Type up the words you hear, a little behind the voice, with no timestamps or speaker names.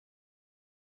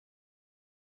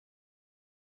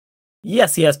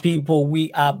Yes, people,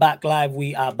 we are back live.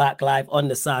 We are back live on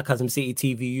the Sarcasm City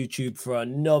TV YouTube for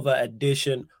another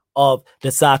edition of the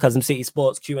Sarcasm City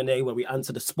Sports Q&A, where we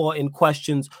answer the sporting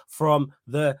questions from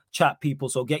the chat, people.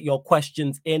 So get your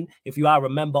questions in. If you are a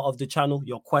member of the channel,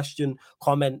 your question,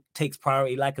 comment takes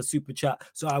priority like a super chat.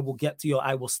 So I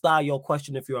will star your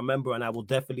question if you're a member, and I will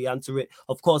definitely answer it.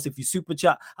 Of course, if you super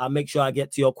chat, I'll make sure I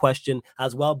get to your question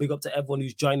as well. Big up to everyone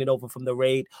who's joining over from the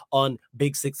raid on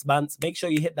Big Six Months. Make sure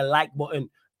you hit the like button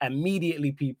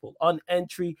immediately, people. On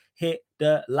entry, hit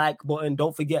the like button.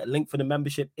 Don't forget, link for the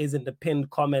membership is in the pinned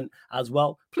comment as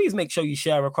well. Please make sure you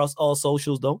share across all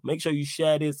socials, though. Make sure you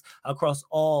share this across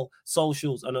all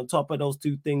socials. And on top of those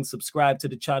two things, subscribe to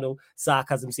the channel,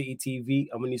 Sarcasm City TV.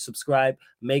 And when you subscribe,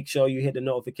 make sure you hit the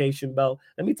notification bell.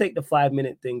 Let me take the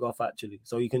 5-minute thing off, actually,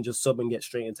 so you can just sub and get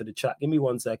straight into the chat. Give me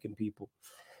 1 second, people.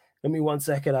 Give me 1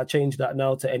 second. I'll change that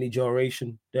now to any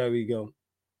duration. There we go.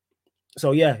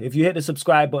 So, yeah, if you hit the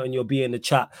subscribe button, you'll be in the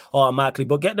chat automatically.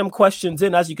 But get them questions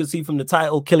in. As you can see from the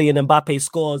title, Kylian Mbappe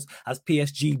scores as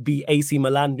PSG beat AC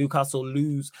Milan. Newcastle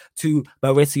lose to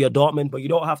Borussia Dortmund. But you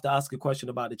don't have to ask a question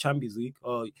about the Champions League.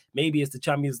 Or maybe it's the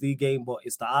Champions League game, but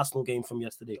it's the Arsenal game from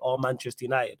yesterday, or Manchester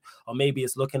United. Or maybe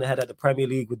it's looking ahead at the Premier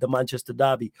League with the Manchester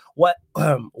Derby.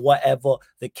 Whatever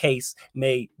the case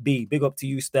may be. Big up to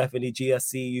you, Stephanie,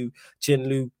 GSCU,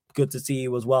 Chinlu. Good to see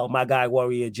you as well. My guy,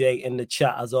 Warrior J, in the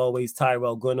chat, as always.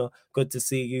 Tyrell Gunner, good to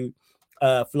see you.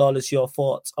 Flawless, your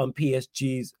thoughts on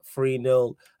PSG's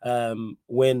 3-0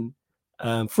 win.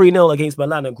 3-0 against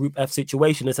Milan, a Group F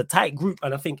situation. It's a tight group,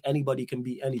 and I think anybody can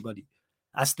beat anybody.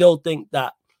 I still think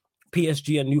that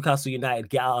PSG and Newcastle United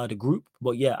get out of the group.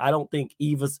 But, yeah, I don't think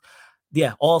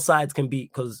all sides can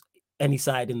beat because any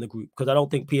side in the group. Because I don't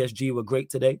think PSG were great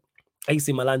today.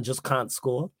 AC Milan just can't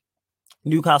score.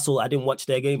 Newcastle, I didn't watch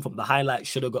their game. From the highlights,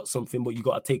 should have got something, but you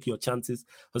got to take your chances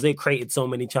because they created so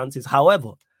many chances.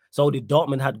 However, so did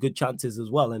Dortmund, had good chances as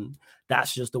well, and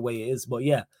that's just the way it is. But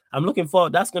yeah, I'm looking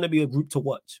forward. That's going to be a group to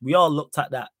watch. We all looked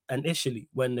at that initially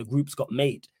when the groups got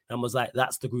made and was like,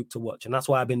 that's the group to watch. And that's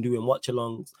why I've been doing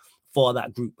watch-alongs for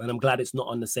that group. And I'm glad it's not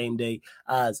on the same day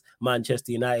as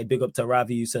Manchester United. Big up to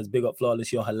Ravi, who says, big up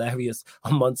Flawless, you're hilarious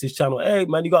on Monty's channel. Hey,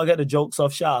 man, you got to get the jokes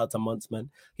off. Shout out to Monts, man.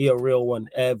 He a real one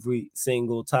every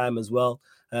single time as well.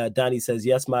 Danny says,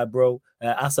 yes, my bro.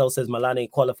 Asel says, Milan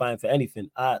ain't qualifying for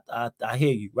anything. I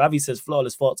hear you. Ravi says,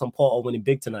 Flawless thoughts on Porto winning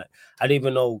big tonight. I didn't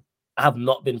even know. I have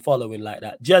not been following like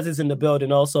that. Jez is in the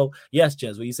building also. Yes,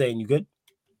 Jez, what are you saying? You good?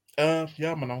 Yeah,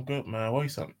 man, I'm good, man. What are you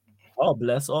saying? Oh,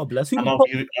 bless. Oh, bless. I've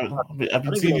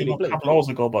been seeing you a couple hours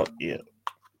ago, but yeah.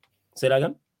 Say that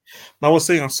again? I was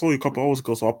saying I saw you a couple hours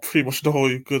ago, so I pretty much know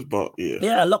you're good, but yeah.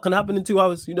 Yeah, a lot can happen in 2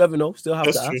 hours. You never know. Still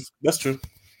have to ask. That's true.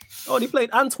 Oh, they played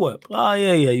Antwerp. Oh,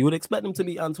 yeah. You would expect them to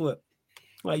beat Antwerp.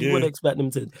 Right, you would expect them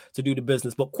to do the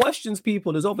business. But questions,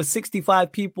 people, there's over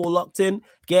 65 people locked in.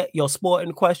 Get your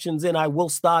sporting questions in. I will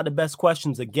start the best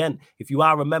questions again. If you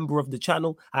are a member of the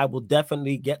channel, I will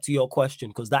definitely get to your question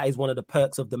because that is one of the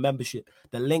perks of the membership.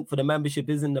 The link for the membership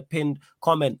is in the pinned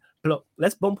comment. Look,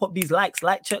 let's bump up these likes.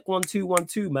 Like check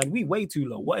 1212, man. We way too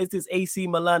low. What is this AC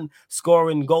Milan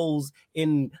scoring goals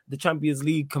in the Champions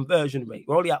League conversion rate?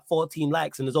 We're only at 14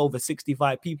 likes and there's over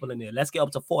 65 people in there. Let's get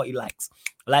up to 40 likes.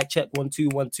 Like check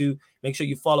 1212. Make sure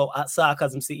you follow at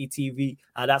Sarcasm City TV.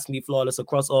 That's me, Flawless,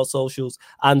 across all socials,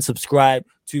 and subscribe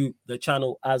to the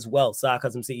channel as well.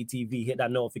 Sarcasm City TV. Hit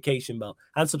that notification bell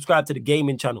and subscribe to the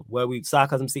gaming channel where we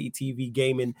Sarcasm City TV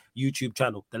gaming YouTube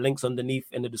channel. The link's underneath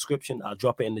in the description. I'll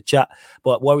drop it in the chat.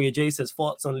 But Warrior J says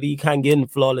thoughts on Lee Kangin,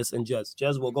 Flawless, and Jez.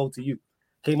 Jez will go to you.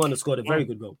 Came on and scored a very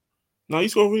good goal. No,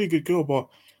 he's got a really good goal, but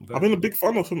I've been a big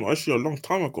fan of him actually a long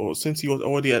time ago, since he was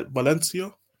already at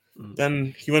Valencia.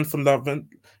 Then he went from that.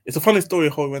 It's a funny story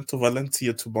how he went to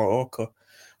Valencia to Mallorca.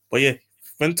 But yeah,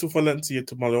 went to Valencia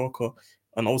to Mallorca,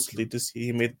 and also this year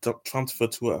he made the transfer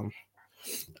to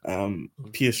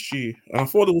PSG. And I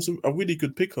thought it was a really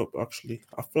good pickup, actually.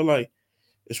 I feel like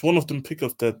it's one of them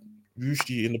pickups that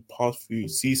usually in the past few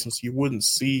seasons you wouldn't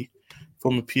see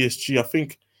from a PSG.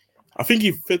 I think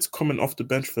he fits coming off the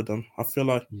bench for them. I feel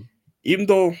like even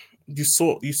though you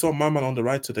saw my man on the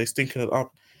right today stinking it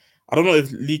up, I don't know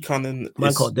if Lee Cannon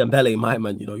man called Dembele my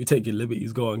man. You know, you take your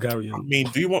liberties. Go and carry on. I mean,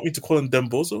 do you want me to call him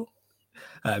Dembozo?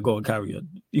 Go and carry on.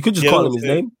 You could just call him his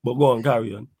name, but go and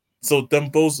carry on. So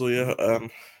Dembozo, yeah.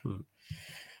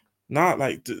 Now,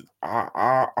 like,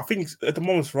 I think at the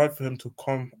moment it's right for him to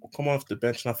come off the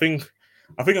bench, and I think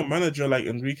a manager like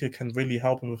Enrique can really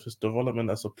help him with his development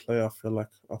as a player. I feel like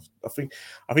I think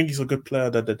he's a good player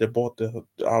that they bought.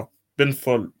 I've been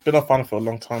a fan for a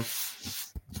long time.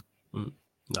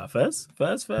 First.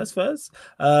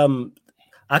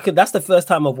 That's the first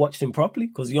time I've watched him properly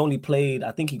because he only played,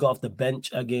 I think he got off the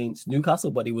bench against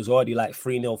Newcastle, but he was already like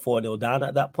 3-0, 4-0 down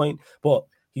at that point. But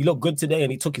he looked good today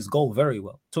and he took his goal very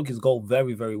well. Took his goal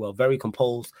very, very well. Very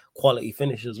composed, quality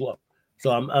finish as well. So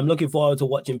I'm looking forward to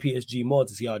watching PSG more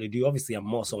to see how they do. Obviously, I'm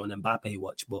more so an Mbappe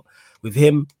watch, but with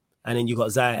him, and then you got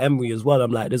Zaire Emery as well.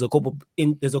 I'm like, there's a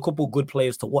couple good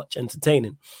players to watch,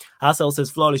 entertaining. Hassel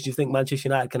says, Flawless, do you think Manchester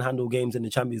United can handle games in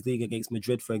the Champions League against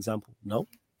Madrid, for example? No.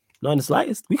 Not in the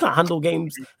slightest. We can't handle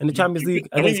games in the Champions League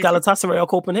against Galatasaray or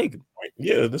Copenhagen.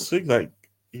 Yeah, this thing, like,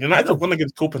 United won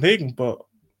against Copenhagen, but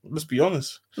let's be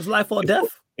honest. It's life or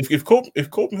death. If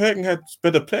Copenhagen had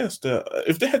better players there,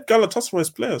 if they had Galatasaray's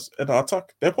players in the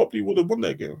attack, they probably would have won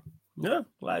that game. Yeah,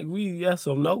 like yes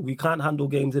or no, we can't handle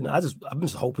games in. I'm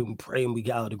just hoping, praying we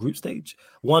get out of the group stage.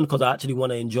 One, because I actually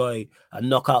want to enjoy a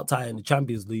knockout tie in the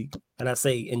Champions League, and I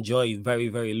say enjoy very,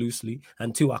 very loosely.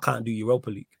 And two, I can't do Europa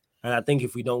League. And I think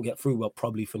if we don't get through, we'll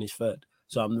probably finish third.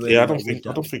 So I'm really I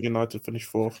don't think United finish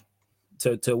fourth.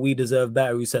 To We Deserve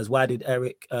Better, who says, why did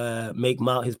Eric make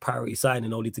Mount his priority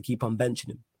signing only to keep on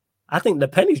benching him? I think the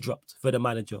pennies dropped for the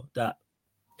manager that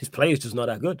his play is just not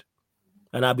that good.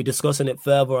 And I'll be discussing it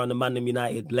further on the Man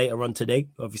United later on today.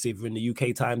 Obviously, if we're in the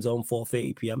UK time zone,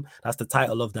 4:30 p.m. That's the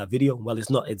title of that video. Well, it's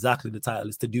not exactly the title.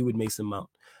 It's to do with Mason Mount.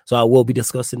 So I will be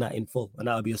discussing that in full. And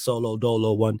that'll be a solo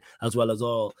dolo one, as well as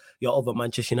all your other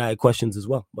Manchester United questions as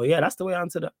well. But yeah, that's the way I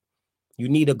answer that. You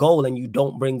need a goal and you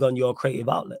don't bring on your creative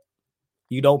outlet.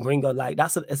 You don't bring on, like,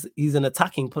 he's an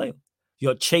attacking player.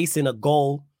 You're chasing a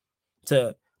goal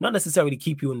to not necessarily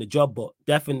keep you in the job, but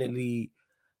definitely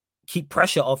keep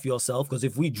pressure off yourself, because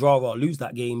if we draw or lose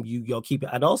that game, you'll keep it.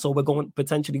 And also, we're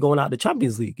potentially going out of the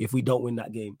Champions League if we don't win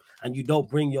that game, and you don't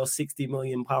bring your £60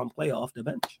 million player off the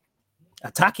bench.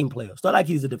 Attacking player. It's not like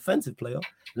he's a defensive player.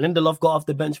 Lindelof got off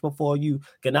the bench before you.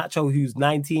 Garnacho, who's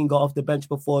 19, got off the bench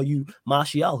before you.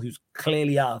 Martial, who's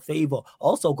clearly out of favor,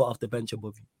 also got off the bench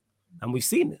above you. And we've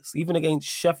seen this even against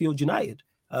Sheffield United.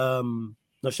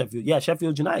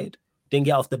 Sheffield United didn't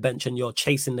get off the bench, and you're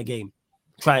chasing the game,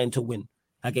 trying to win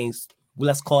against,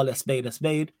 let's call it a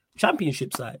spade,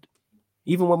 championship side.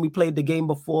 Even when we played the game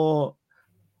before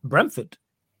Brentford,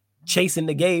 chasing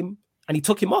the game, and he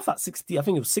took him off at 60, I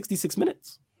think it was 66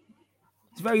 minutes.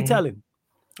 It's very telling.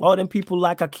 All them people,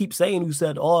 like I keep saying, who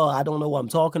said, oh, I don't know what I'm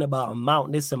talking about, and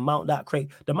mount this and mount that.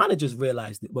 The managers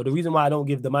realized it. But the reason why I don't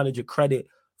give the manager credit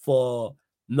for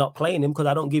not playing him, because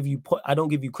I don't give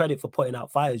you credit for putting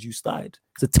out fires you started.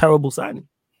 It's a terrible signing.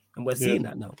 And we're seeing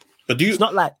that now. But it's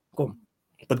not like, go on.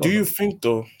 But do you think,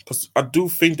 though, because I do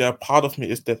think that part of me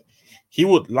is that he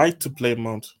would like to play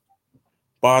Mount,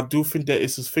 but I do think that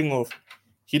it's this thing of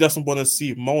he doesn't want to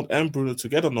see Mount and Bruno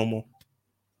together no more.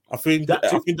 I think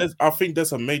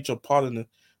that's a major part in it.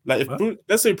 Like, if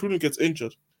let's say Bruno gets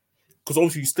injured, because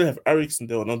obviously you still have Eriksen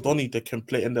there and Andoni that can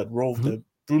play in that role that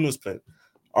Bruno's playing.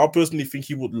 I personally think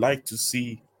he would like to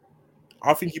see.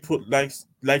 I think he would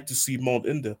like to see Mount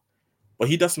in there, but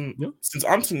he doesn't. Yeah. Since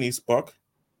Anthony's back,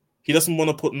 he doesn't want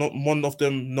to put one of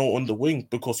them on the wing,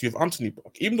 because you have Anthony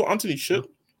back. Even though Anthony should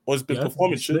or has been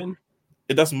performing shit,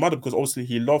 it doesn't matter, because obviously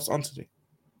he loves Anthony.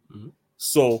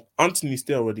 So Anthony's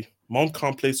there already. Mount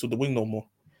can't play to the wing no more,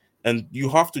 and you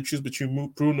have to choose between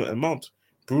Bruno and Mount.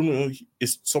 Bruno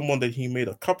is someone that he made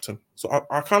a captain, so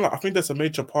I think that's a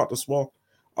major part as well.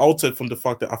 Outside from the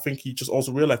fact that I think he just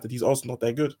also realized that he's also not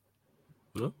that good.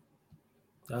 No.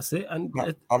 That's it. And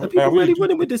people really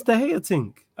running with this De Gea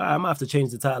thing. I might have to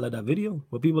change the title of that video.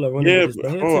 Where people are running with this De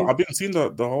Gea thing. I've been seeing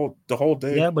the whole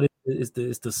day. Yeah, but it's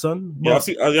the sun. I've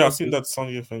seen that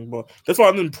sun thing. But that's why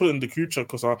I didn't put it in the future,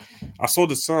 because I saw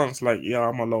the sounds like,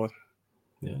 I'm alone.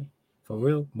 Yeah, for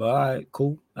real. But all right,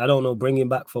 cool. I don't know. Bring him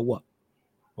back for what?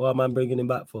 What am I bringing him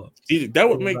back for? That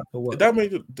would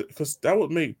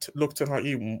make look Ten Hag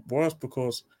even worse,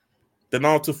 because the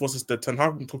narrative was that Ten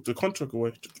Hag took the contract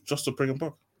away just to bring him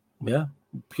back. Yeah,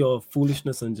 pure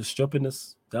foolishness and just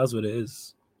stupidness. That's what it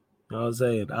is. You know what I'm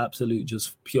saying? Absolute,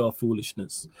 just pure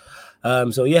foolishness.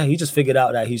 So yeah, he just figured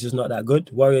out that he's just not that good.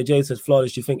 Warrior J says,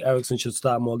 Flawless, do you think Eriksen should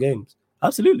start more games?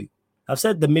 Absolutely. I've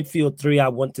said the midfield three I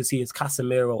want to see is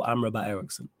Casemiro, Amrabat,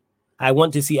 Eriksen. I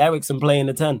want to see Eriksen playing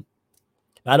the 10.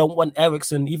 I don't want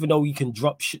Eriksen, even though he can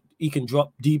drop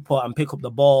deeper and pick up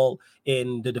the ball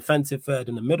in the defensive third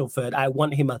and the middle third. I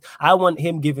want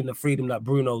him given the freedom that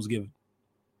Bruno's given.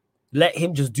 Let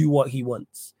him just do what he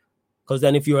wants. Because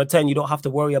then if you're a 10, you don't have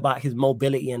to worry about his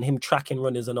mobility and him tracking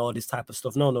runners and all this type of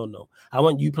stuff. No. I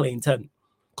want you playing 10.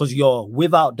 Because you're,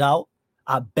 without doubt,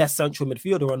 our best central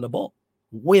midfielder on the ball.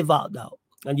 Without doubt.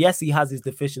 And yes, he has his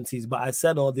deficiencies, but I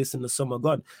said all this in the summer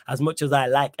gone. As much as I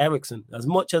like Eriksen, as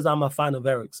much as I'm a fan of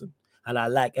Eriksen, and I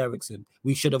like Eriksen.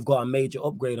 We should have got a major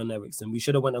upgrade on Eriksen. We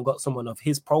should have went and got someone of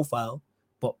his profile,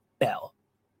 but better.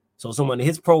 So someone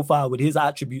his profile with his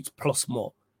attributes plus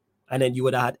more. And then you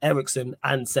would have had Eriksen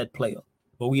and said player.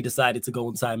 But we decided to go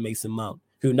inside Mason Mount,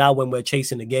 who now when we're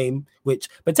chasing the game, which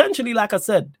potentially, like I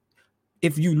said,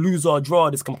 if you lose or draw,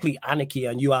 there's complete anarchy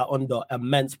and you are under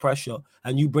immense pressure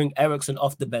and you bring Eriksen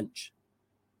off the bench.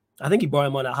 I think he brought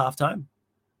him on at halftime.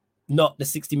 Not the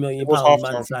 £60 million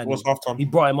man signing. It was halftime. He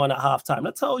brought him on at halftime.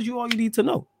 That tells you all you need to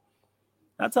know.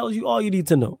 That tells you all you need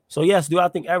to know. So yes, do I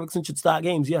think Eriksen should start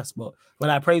games? Yes, but when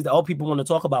I praise that, all people want to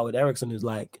talk about with Eriksen is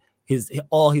like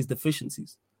all his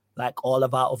deficiencies. Like all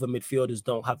of our other midfielders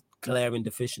don't have glaring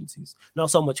deficiencies.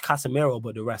 Not so much Casemiro,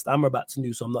 but the rest. Amrabat's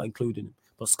new, so I'm not including him.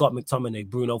 But Scott McTominay,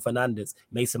 Bruno Fernandes,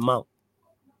 Mason Mount.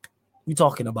 We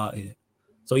talking about here.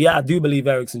 So yeah, I do believe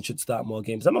Eriksen should start more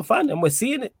games. I'm a fan, and we're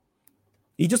seeing it.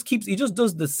 He just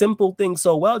does the simple thing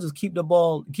so well. Just keep the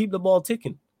ball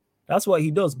ticking. That's what he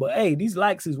does. But hey, these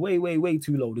likes is way, way, way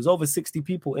too low. There's over 60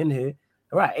 people in here.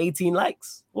 All right, 18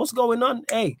 likes. What's going on?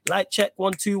 Hey, like check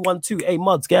 1 2 1 2. Hey,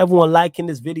 mods, get everyone liking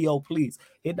this video, please.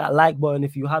 Hit that like button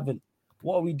if you haven't.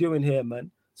 What are we doing here,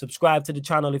 man? Subscribe to the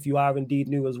channel if you are indeed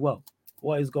new as well.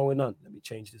 What is going on? Let me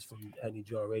change this from any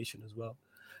duration as well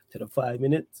to the 5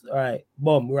 minutes. All right,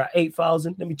 boom. We're at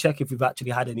 8,000. Let me check if we've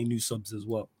actually had any new subs as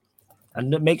well.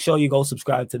 And make sure you go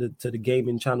subscribe to the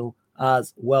gaming channel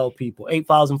as well, people.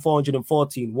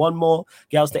 8,414. One more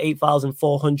gets to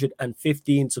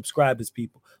 8,415 subscribers,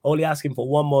 people. Only asking for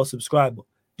one more subscriber.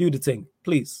 Do the thing,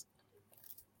 please.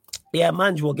 Yeah,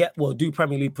 man, we'll do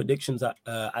Premier League predictions at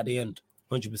the end.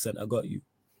 100%. I got you.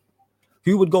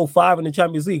 Who would go far in the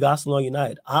Champions League? Arsenal or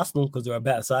United? Arsenal, because they're a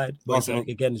better side. But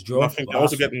again, it's draw. I think they're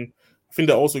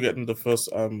also getting the first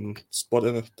spot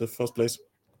in the first place.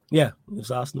 Yeah,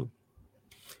 it's Arsenal.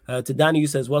 To Danny, who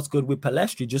says, what's good with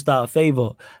Palestri? Just out of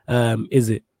favor, is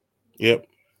it? Yep.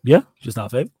 Yeah, just out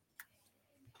of favor.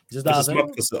 Just out of favor.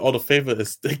 Because all the favor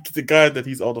is the guy that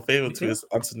he's all the favor to is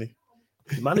Anthony.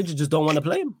 The manager just don't want to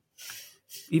play him,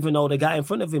 even though the guy in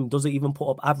front of him doesn't even put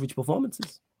up average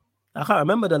performances. I can't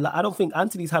remember I don't think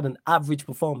Anthony's had an average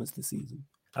performance this season.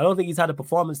 I don't think he's had a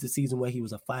performance this season where he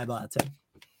was a 5 out of 10.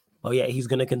 Oh yeah, he's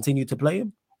going to continue to play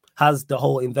him. Has the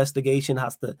whole investigation,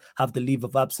 has to have the leave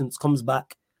of absence, comes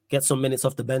back, gets some minutes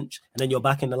off the bench, and then you're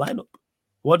back in the lineup.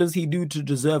 What does he do to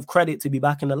deserve credit to be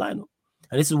back in the lineup?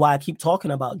 And this is why I keep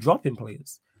talking about dropping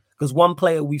players. Because one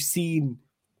player we've seen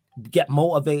get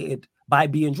motivated by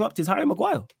being dropped is Harry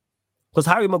Maguire. Because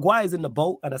Harry Maguire is in the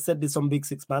boat, and I said this on Big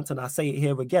Six Banter, and I say it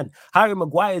here again. Harry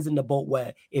Maguire is in the boat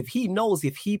where if he knows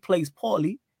if he plays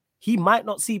poorly, he might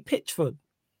not see pitch for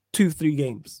 2-3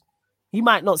 games. He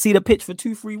might not see the pitch for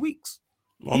 2-3 weeks.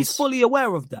 Months. He's fully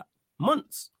aware of that.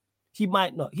 Months. He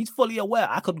might not. He's fully aware.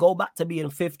 I could go back to being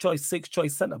 5th choice, 6th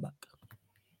choice centre-back.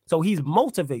 So he's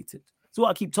motivated. That's what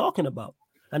I keep talking about.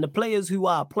 And the players who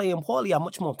are playing poorly are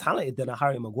much more talented than a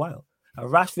Harry Maguire. A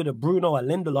Rashford, a Bruno, a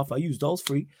Lindelof, I use those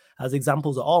three as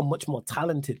examples, are all much more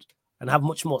talented and have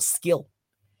much more skill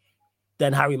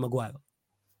than Harry Maguire.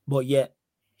 But yet,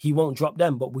 he won't drop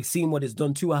them. But we've seen what it's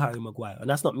done to a Harry Maguire. And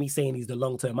that's not me saying he's the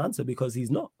long-term answer, because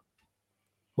he's not.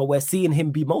 But we're seeing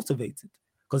him be motivated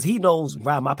because he knows,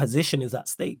 right, my position is at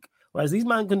stake. Whereas these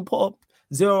men can put up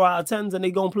 0 out of 10s and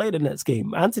they go and play the next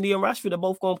game. Anthony and Rashford are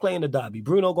both going to play in the derby.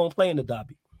 Bruno going to play in the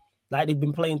derby. Like they've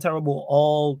been playing terrible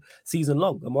all season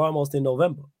long. And we're almost in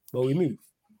November. But we move.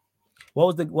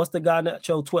 What's the guy that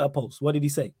showed Twitter post? What did he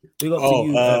say? We got to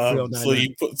you. So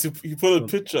he put a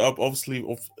picture up, obviously,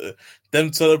 of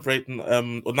them celebrating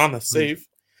Onana's save.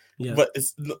 Yeah. But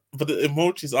the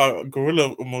emojis are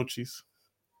gorilla emojis.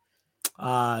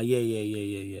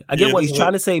 Yeah. I get what he's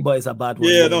trying to say, but it's a bad one.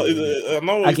 Yeah,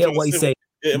 no, I get what he's saying.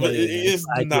 Yeah, but it is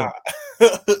not.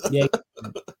 Yeah,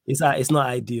 it's not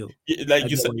ideal. Like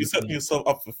you set yourself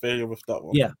up for failure with that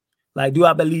one. Yeah. Like, do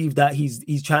I believe that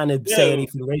he's trying to say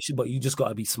anything racial, but you just got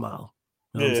to be smart.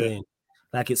 You know what I'm saying?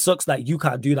 Like, it sucks that you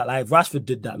can't do that. Like, if Rashford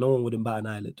did that, no one wouldn't bat an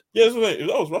eyelid. Yeah, if that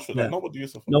was Rashford, like, nobody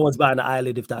used to. No one's batting an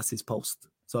eyelid if that's his post.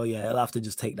 So, yeah, he'll have to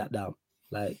just take that down.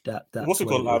 Like, that. What's it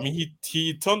called? I mean,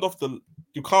 he turned off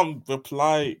you can't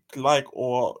reply, like,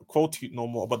 or quote tweet no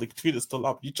more, but the tweet is still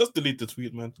up. You just delete the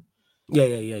tweet, man. Yeah.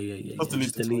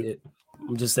 Just delete it.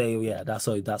 I'm just saying, that's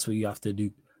what you have to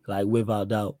do. Like, without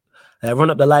doubt.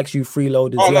 Run up the likes, you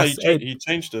freeloaders. Oh, yes. No, he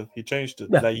changed it.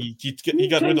 Yeah. Like, he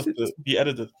got rid of he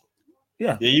edited.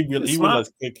 Yeah. He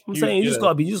realized quick. I'm saying you just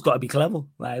gotta be clever.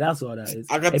 Like, that's all that is.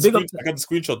 I got the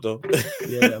screenshot though.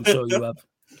 Yeah, I'm sure you have.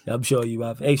 I'm sure you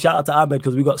have. Hey, shout out to Ahmed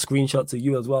because we got screenshots of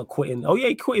you as well quitting. Oh yeah,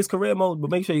 he quit his career mode,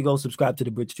 but make sure you go subscribe to the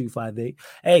Bridge 258.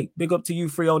 Hey, big up to you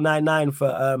 3099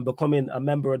 for becoming a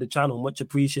member of the channel. Much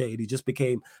appreciated. He just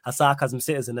became a Sarcasm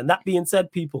citizen. And that being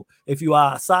said, people, if you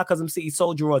are a Sarcasm City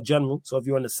soldier or general, so if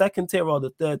you're in the second tier or the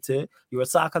third tier, you're a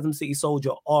Sarcasm City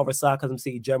soldier or a Sarcasm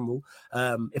City general.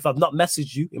 If I've not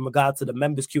messaged you in regard to the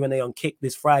members Q&A on Kick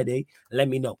this Friday, let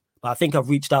me know. But I think I've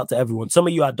reached out to everyone. Some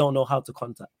of you I don't know how to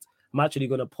contact. I'm actually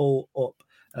going to pull up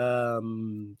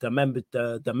the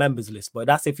members list, but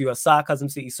that's if you're a Sarcasm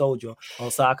City soldier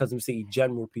or Sarcasm City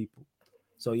general people.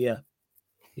 So yeah,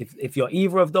 if you're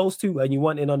either of those two and you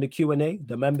want in on the Q&A,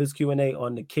 the members Q&A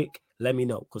on the Kick, let me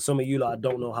know, because some of you I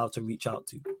don't know how to reach out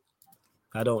to.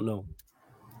 I don't know.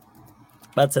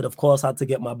 That said, of course, I had to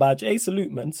get my badge. Hey,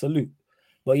 salute, man, salute.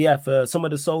 But yeah, for some of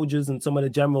the soldiers and some of the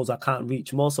generals, I can't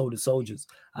reach. More so the soldiers,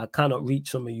 I cannot reach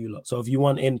some of you lot. So if you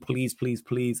want in, please, please,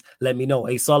 please let me know.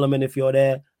 Hey, Solomon, if you're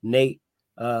there, Nate,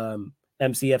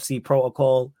 MCFC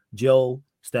Protocol, Joe,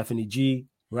 Stephanie G,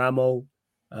 Ramo,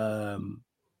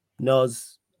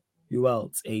 Noz, who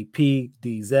else? AP,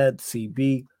 DZ,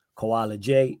 CB, Koala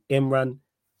J, Imran.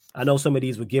 I know some of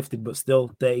these were gifted, but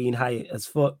still 13 high as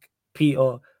fuck.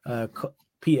 Peter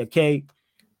K,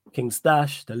 King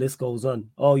Stash, the list goes on.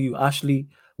 All you, Ashley,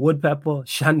 Woodpepper,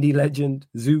 Shandy Legend,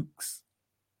 Zooks,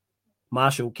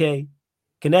 Marshall K.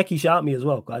 Kaneki, shout me as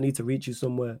well, because I need to reach you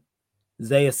somewhere.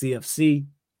 Zaya CFC.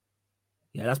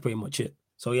 Yeah, that's pretty much it.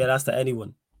 So yeah, that's to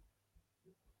anyone.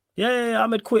 Yeah,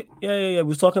 Ahmed quit. Yeah. We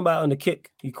was talking about it on the Kick.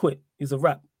 He quit. He's a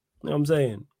rap. You know what I'm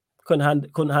saying?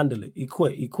 Couldn't handle it. He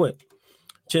quit.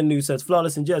 Chinlu says,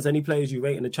 Flawless and Jez, any players you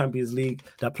rate in the Champions League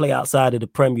that play outside of the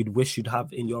Prem you'd wish you'd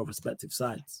have in your respective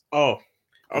sides? Oh,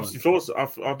 obviously,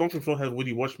 I don't think Flo has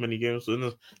really watched many games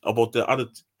about the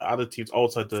other teams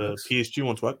outside the PSG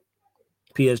ones, right?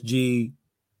 PSG,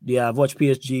 yeah, I've watched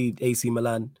PSG, AC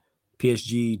Milan,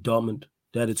 PSG, Dortmund.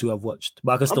 They're the two I've watched.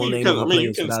 But I can still name other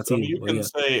players for that team. You can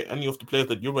say any of the players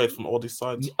that you rate from all these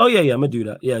sides. Oh, yeah, I'm going to do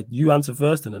that. Yeah, you answer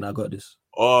first and then I got this.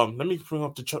 Let me bring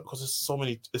up the chat because there's so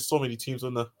many teams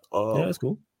on there. Yeah, that's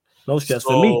cool. No stress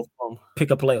for me.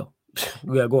 Pick a player.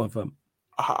 Yeah, go on, fam.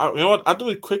 You know what? I'll do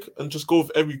it quick and just go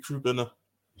with every group in there.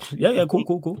 Yeah,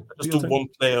 cool. Just do one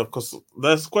player because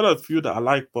there's quite a few that I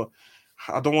like, but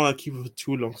I don't want to keep it for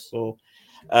too long. So,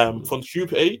 from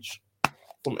Group H,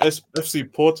 from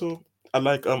FC Porto, I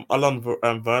like Alan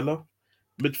Vela,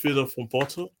 midfielder from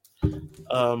Porto.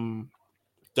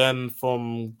 Then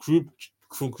from Group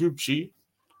G,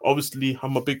 obviously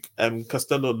I'm a big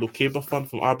Castello Luqueba fan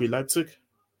from RB Leipzig.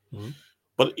 Mm-hmm.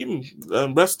 But even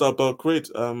rest up great.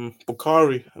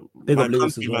 Bukhari, my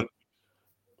countryman.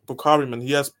 Bukhari, man,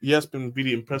 he has been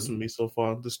really impressing me so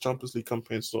far this Champions League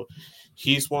campaign. So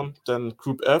he's one. Then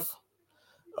Group F,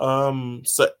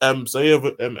 Zaire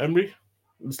Emery.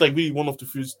 It's like really one of the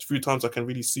few times I can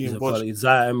really see him watch.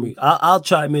 Zaire Emery. I'll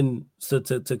chime in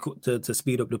to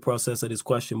speed up the process of this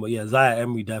question, but yeah, Zaire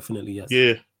Emery definitely, yes.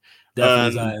 Yeah,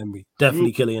 definitely Zaire Emery.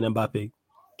 Definitely Kylian Mbappe.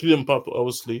 Kylian Mbappe,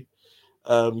 obviously.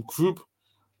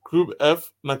 Group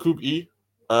F, not Group E.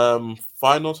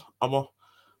 Finals. I'm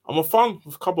a fan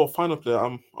of a couple of final players.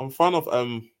 I'm a fan of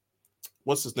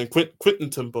what's his name?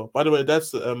 Quentin Timber. By the way,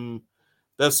 that's Juan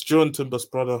Timber's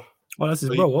brother. Oh, that's his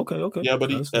bro. Okay. Yeah, but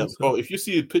if you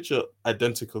see a picture,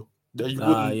 identical.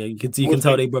 Yeah, you can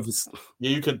tell they brothers.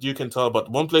 Yeah, you can tell. But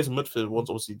one plays in midfield, one's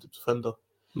obviously the defender.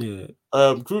 Yeah.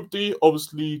 Group D,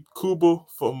 obviously Kubo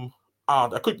from.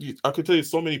 I could tell you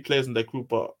so many players in that group,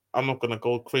 but I'm not gonna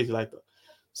go crazy like that.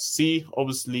 C,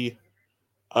 obviously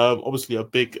a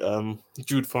big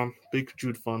Jude fan,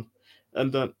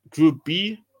 and then Group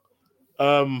B,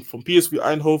 from PSV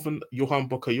Eindhoven, Johan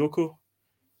Bakayoko.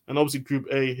 And obviously Group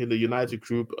A in the United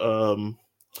group,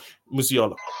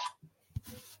 Musiala.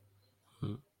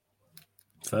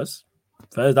 First,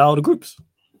 all the groups.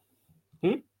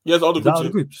 Yes, all the groups. All the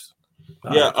groups.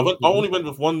 Yeah, I only went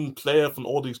with one player from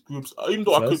all these groups. Even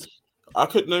though I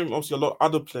could name obviously a lot of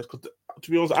other players. Because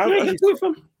to be honest, get to it,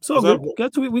 fam. So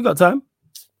get to it. We got time.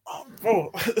 Oh,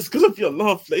 bro, it's gonna be a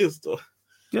lot of players though.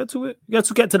 Get to it. Get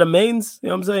to the mains. You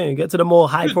know what I'm saying? Get to the more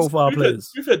high-profile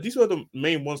players. These were the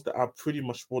main ones that I pretty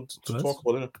much wanted to talk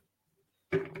about.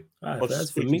 Right,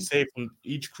 that's for me. Say from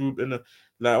each group,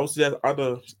 like obviously there's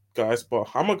other guys, but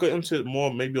I'm gonna get into it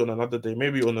more maybe on another day,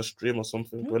 maybe on a stream or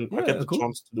something when I get the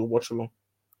chance to do watch along.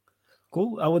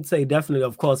 Cool. I would say definitely,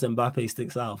 of course, Mbappe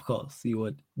sticks out. Of course, he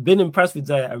would. Been impressed with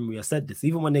Zaire Emery. I said this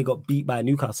even when they got beat by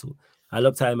Newcastle. I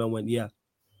looked at him and went, yeah.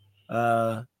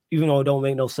 Even though it don't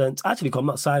make no sense. Actually, I'm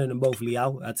not signing them both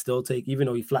Liao. I'd still take, even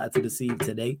though he flattered to the sea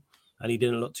today and he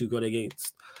didn't look too good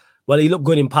against Well, he looked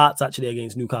good in parts actually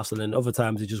against Newcastle, and other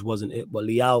times it just wasn't it. But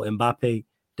Leao, Mbappe,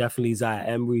 definitely Zaire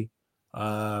Emery.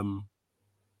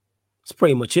 It's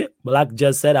pretty much it. But like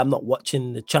Jez said, I'm not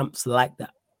watching the champs like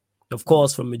that. Of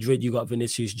course, from Madrid, you got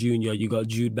Vinicius Jr., you got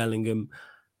Jude Bellingham.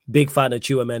 Big fan of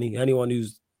Tchouaméni. Anyone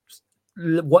who's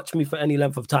watched me for any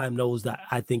length of time knows that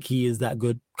I think he is that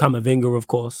good. Camavinga, of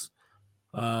course.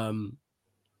 Trying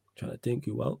to think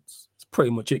who else. It's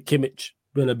pretty much it. Kimmich.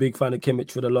 Been a big fan of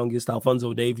Kimmich for the longest.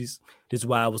 Alphonso Davies. This is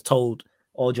why I was told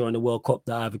all during the World Cup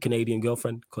that I have a Canadian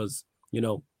girlfriend because, you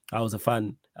know, I was a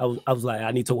fan. I was like,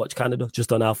 I need to watch Canada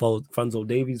just on Alphonso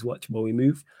Davies watch when we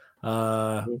move.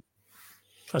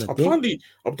 Apparently,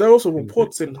 there are also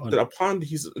reports saying that apparently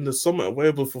he's in the summer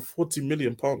available for £40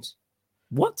 million.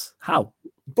 What? How?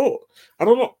 But I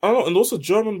don't know. And also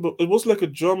German, but it was like a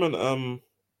German.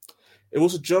 It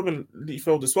was a German league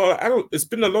field as well. It's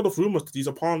been a lot of rumors that he's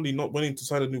apparently not willing to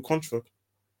sign a new contract.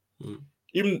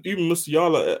 Even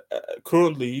Musiala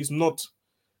currently he's not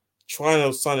trying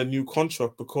to sign a new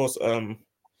contract because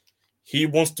he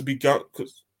wants to be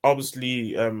because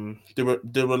obviously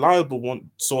the reliable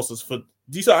sources for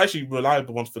these are actually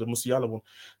reliable ones for the Musiala one.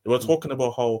 They were talking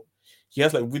about how he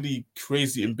has like really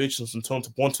crazy ambitions in terms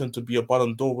of wanting to be a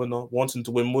Ballon d'Or winner, wanting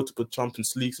to win multiple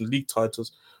Champions Leagues and league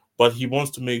titles, but he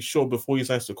wants to make sure before he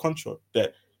signs the contract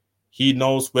that he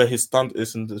knows where his stand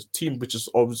is in the team, which is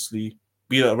obviously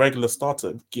being a regular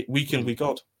starter week in, week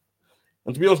out.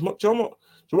 And to be honest, Jamal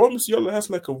Musiala has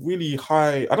like a really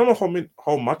high, I don't know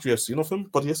how much we have seen of him,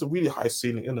 but he has a really high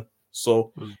ceiling in it.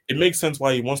 So it makes sense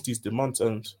why he wants these demands,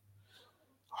 and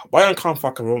Bayern can't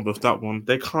fuck around with that one.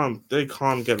 They can't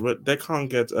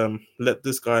let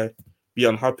this guy be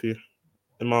unhappy,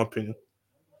 in my opinion.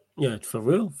 Yeah, for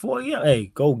real. 40 M. Hey,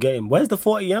 go get him. Where's the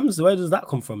 40 M's? Where does that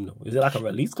come from though? Is it like a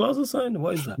release clause or something?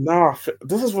 What is that? Nah,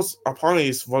 this is what's apparently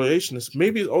his valuation is.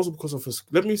 Maybe it's also because of his.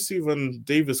 Let me see when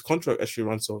Davis' contract actually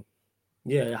runs out.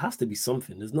 Yeah, it has to be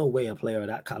something. There's no way a player of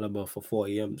that caliber for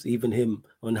 40 M's, even him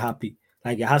unhappy.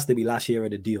 Like it has to be last year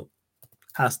of the deal.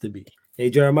 Has to be. Hey,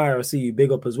 Jeremiah, I see you.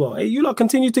 Big up as well. Hey, you lot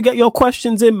continue to get your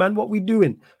questions in, man. What we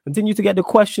doing? Continue to get the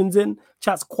questions in.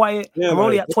 Chat's quiet. Yeah, I'm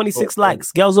only at 26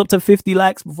 likes. Girls up to 50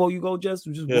 likes before you go, Jess.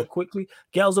 Just quickly.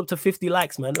 Girls up to 50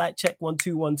 likes, man. Like check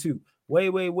 1212.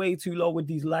 Way too low with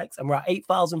these likes. And we're at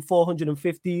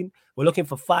 8,415. We're looking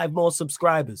for 5 more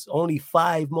subscribers. Only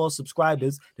 5 more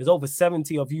subscribers. There's over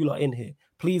 70 of you lot in here.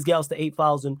 Please get us to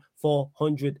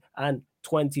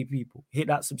 8,420 people. Hit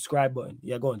that subscribe button.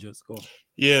 Yeah, go on, Jess. Go on.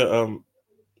 Yeah,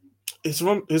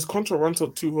 his contract runs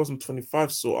out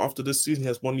 2025, so after this season he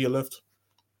has 1 year left.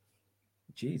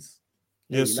 Jeez.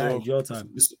 Yeah, so your time.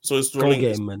 So it's running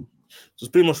game, man. So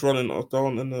it's pretty much running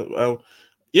down in the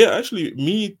yeah, actually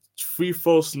me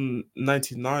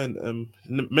 3099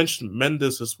 mentioned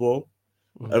Mendes as well.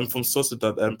 From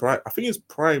Sociedad and I think it's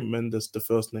Prime Mendes, the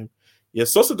first name. Yeah,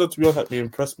 Sociedad really had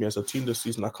impressed me as a team this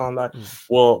season. I can't lie.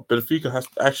 Well, Benfica has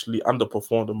actually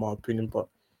underperformed in my opinion, but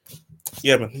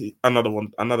yeah, man,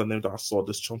 another name that I saw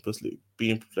this Champions League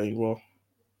playing well.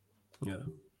 Yeah,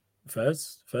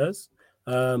 first.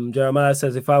 Jeremiah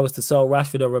says if I was to sell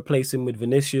Rashford or replace him with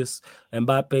Vinicius,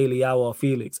 Mbappe, Leao, or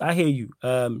Felix, I hear you.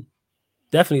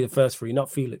 Definitely the first 3,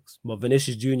 not Felix, but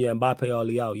Vinicius Jr., Mbappe, or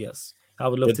Leao. Yes, I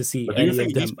would love to see any of them.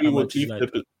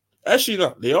 Actually, no,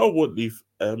 Leao would leave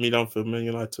Milan for Man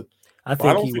United. I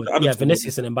think he would. Yeah,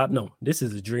 Vinicius and Mbappe. No, this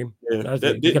is a dream. Yeah,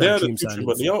 they're the dream,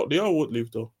 but Leao would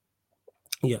leave though.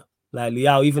 Yeah, like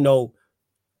Leao, even though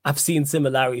I've seen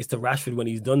similarities to Rashford when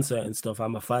he's done certain stuff,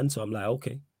 I'm a fan, so I'm like,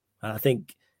 okay. And I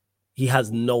think he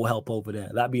has no help over there.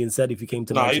 That being said, if he came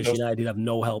to Manchester United, he'd have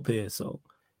no help here. So,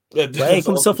 but hey,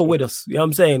 come suffer with us. You know what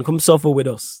I'm saying? Come suffer with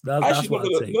us. That's what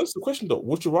I'd say. That's the question though.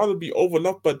 Would you rather be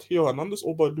overlapped by Theo Hernandez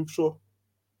or by Luke Shaw?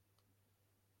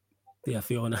 Yeah,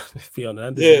 Theo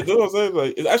Hernandez. Yeah, that's what I'm saying.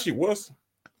 Like, it's actually worse.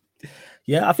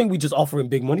 Yeah, I think we just offer him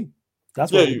big money.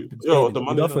 That's what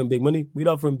we'd offer him big money. We'd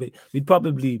offer him big. We'd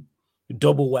probably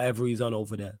double whatever he's on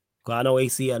over there. Because I know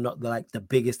AC are not like the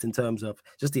biggest in terms of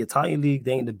just the Italian league.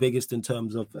 They ain't the biggest in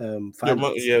terms of finance.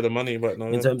 The money right now.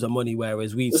 In terms of money,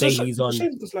 whereas we say he's on, say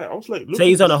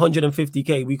he's on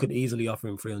 150k, we could easily offer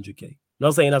him 300k.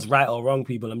 Not saying that's right or wrong,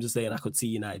 people. I'm just saying I could see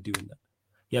United doing that.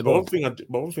 Yeah, but one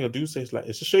thing I do say is like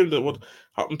it's a shame that what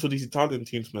happened to these Italian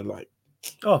teams, man. Like,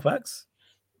 facts.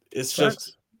 It's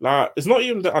just like it's not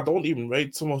even that I don't even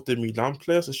rate some of the Milan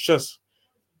players. It's just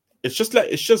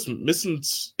missing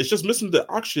the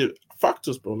actual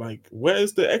factors, bro. Like, where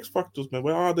is the X factors, man?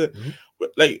 Where are they?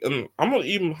 Like, I'm not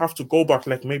even have to go back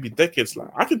like maybe decades. Like,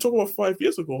 I can talk about 5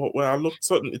 years ago where I looked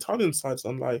certain Italian sides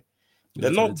and like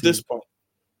they're not this far.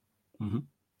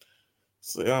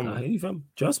 So yeah, I hear you, fam.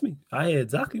 Trust me, I hear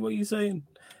exactly what you're saying.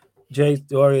 Jay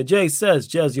says,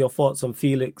 Jez, your thoughts on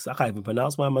Felix? I can't even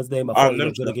pronounce my man's name. I thought he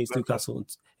looked good against Newcastle.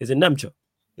 Is it Nemcha?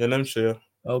 Yeah, Nemcha, yeah.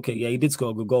 Okay, yeah, he did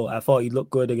score a good goal. I thought he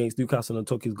looked good against Newcastle and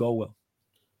took his goal well.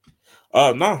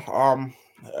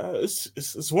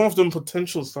 It's one of them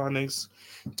potential signings.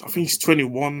 I think he's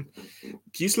 21.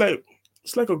 He's like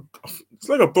it's like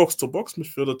a box to box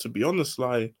midfielder, to be honest.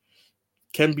 Like,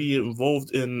 can be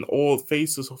involved in all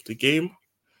phases of the game.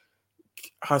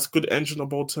 Has good engine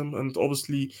about him, and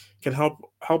obviously can help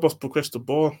us progress the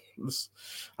ball. It's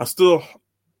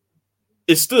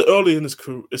still early in his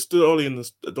career. It's still early in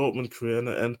his Dortmund career,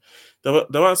 and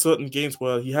there are certain games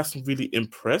where he hasn't really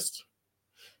impressed.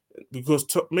 Because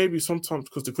maybe sometimes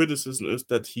because the criticism is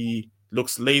that he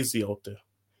looks lazy out there,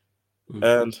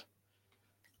 and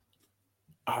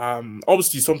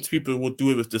obviously some people would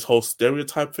do it with this whole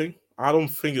stereotype thing. I don't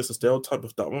think it's a stereotype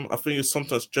of that one. I think it's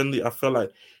sometimes generally I feel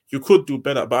like you could do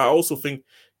better, but I also think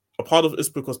a part of it is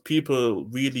because people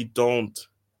really don't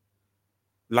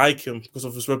like him because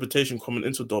of his reputation coming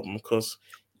into Dortmund. Because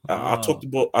I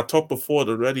talked before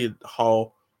already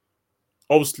how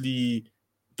obviously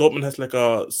Dortmund has like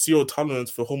a zero tolerance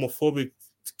for homophobic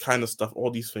kind of stuff, all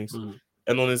these things.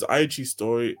 And on his IG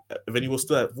story, when he was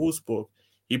still at Wolfsburg,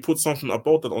 he put something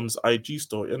about that on his IG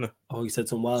story, innit? Oh, he said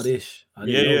some wildish. I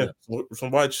didn't know that.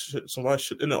 Some wild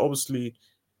shit, innit?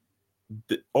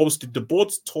 Obviously, the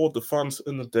board told the fans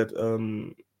innit,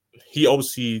 that he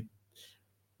obviously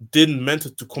didn't meant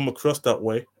it to come across that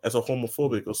way as a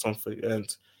homophobic or something,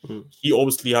 and he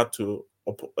obviously had to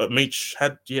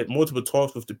he had multiple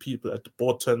talks with the people at the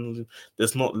board telling him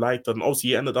that's not like that, and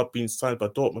obviously he ended up being signed by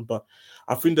Dortmund. But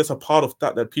I think there's a part of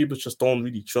that people just don't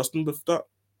really trust him with that,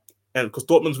 and because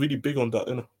Dortmund's really big on that,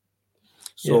 you know.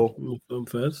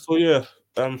 So yeah,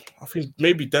 I think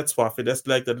maybe that's why I think that's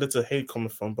like the little hate coming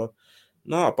from. But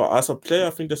but as a player, I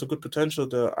think there's a good potential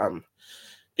there.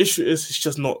 Issue is it's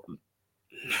just not.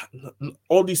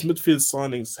 All these midfield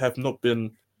signings have not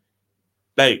been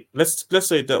like let's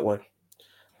say it that way.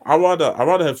 I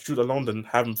rather have Jude alone than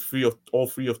having all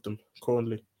three of them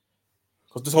currently,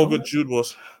 because this how good Jude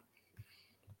was.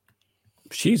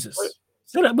 Jesus,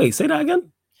 say that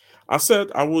again. I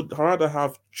said I would rather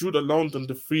have Jude alone than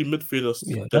the three midfielders.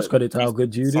 Yeah, that's credit to how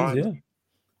good Jude is.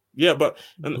 Yeah, but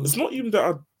it's not even that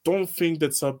I don't think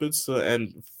that Sabitzer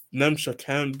and Nemcha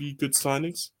can be good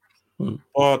signings,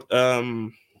 but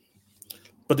the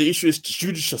issue is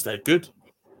Jude is just that good.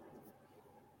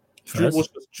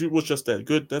 Jude was just that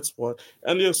good. That's why.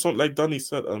 And yeah, something like Danny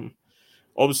said.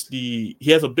 Obviously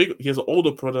he has an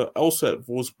older brother also at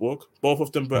Wolfsburg. Both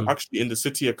of them were actually in the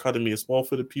City Academy as well.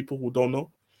 For the people who don't know.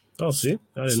 Oh, see,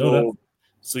 I didn't know that.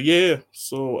 So yeah,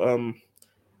 so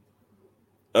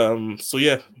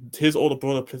yeah, his older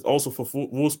brother plays also for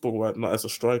Wolfsburg right now as a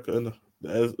striker, and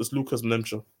as Lucas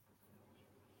Nemcha.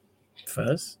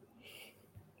 First.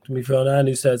 To be fair,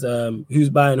 Andy says, who's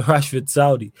buying Rashford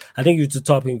Saudi? I think you're just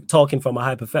talking from a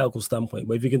hypothetical standpoint.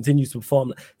 But if he continues to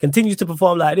perform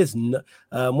like this,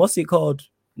 what's it called?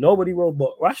 Nobody will,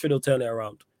 but Rashford will turn it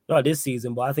around. Not this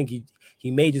season, but I think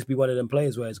he may just be one of them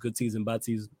players where it's good season, bad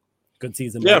season, good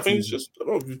season. Yeah, bad I think season, it's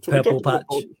just purple patch,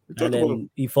 and then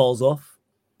he falls off,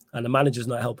 and the manager's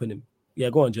not helping him.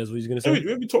 Yeah, go on, Jez. What are you gonna say?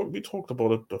 Yeah, we talked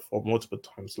about it before multiple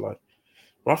times. Like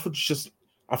Rashford's just,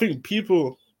 I think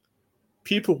people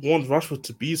want Rashford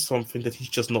to be something that he's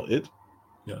just not it.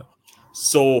 Yeah.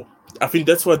 So I think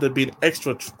that's why they're being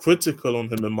extra critical on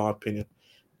him, in my opinion.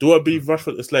 Do I believe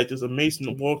Rashford is like this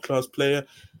amazing world-class player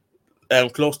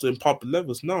and close to Mbappe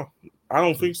levels? No, I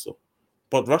don't think so.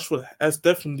 But Rashford has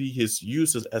definitely his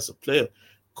uses as a player.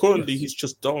 Currently, he's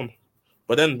just down.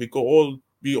 But then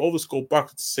we always go back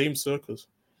to the same circles.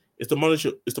 Is the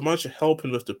manager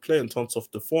helping with the play in terms of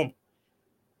the form?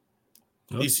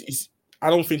 I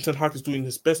don't think Ten Hag is doing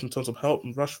his best in terms of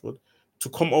helping Rashford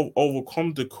to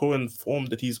overcome the current form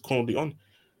that he's currently on.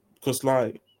 Because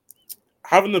like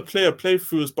having a player play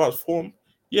through his bad form,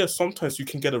 sometimes you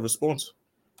can get a response.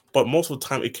 But most of the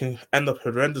time it can end up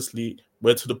horrendously,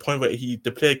 where to the point where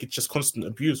the player gets just constant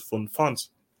abuse from fans.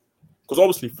 Because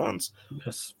obviously fans,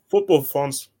 football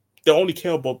fans, they only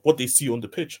care about what they see on the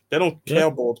pitch. They don't care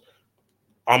about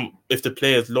if the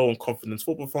player is low in confidence.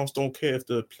 Football fans don't care if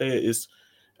the player is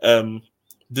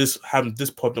having this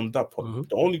problem, that problem.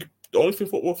 The only thing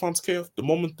football fans care the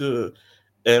moment the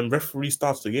referee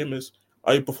starts the game is,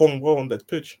 are you performing well on that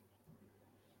pitch?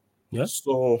 Yeah.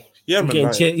 So yeah,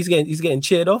 he's getting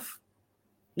cheered off.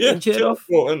 Yeah, cheered off.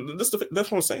 Well, and that's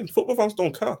what I'm saying. Football fans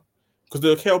don't care because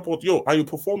they care about are you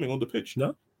performing on the pitch?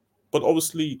 No. But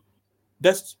obviously,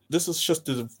 this is just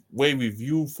the way we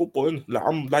view football. And like,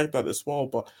 I'm like that as well.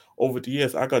 But over the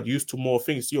years, I got used to more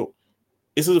things.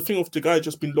 Is it a thing of the guy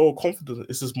just being low confident?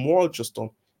 Is his moral just on?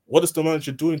 What is the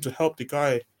manager doing to help the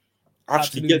guy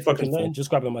actually get back in form? Just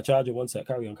grabbing my charger. One sec.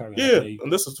 Carry on. Yeah,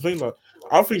 and this is the thing. Like,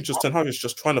 I think just Ten Hag is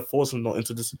just trying to force him not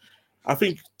into this. I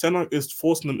think Ten Hag is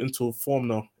forcing him into form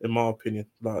now, in my opinion.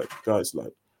 Like, guys,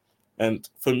 like, and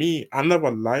for me, I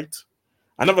never liked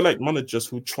managers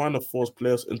who trying to force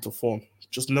players into form.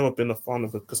 Just never been a fan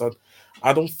of it because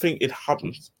I don't think it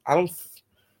happens.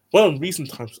 Well, in recent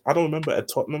times, I don't remember at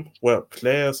Tottenham where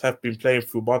players have been playing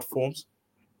through bad forms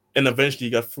and eventually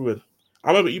get through it. I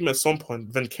remember even at some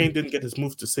point when Kane didn't get his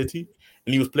move to City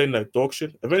and he was playing like dog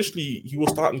shit. Eventually, he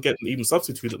was starting getting even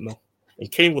substituted now,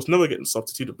 and Kane was never getting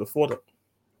substituted before that.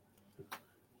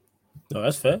 No,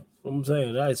 that's fair. I'm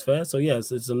saying that is fair. So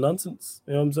yes, it's some nonsense.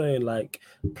 You know what I'm saying? Like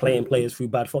playing players through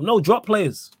bad form. No, drop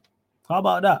players. How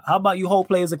about that? How about you hold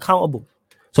players accountable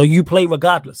so you play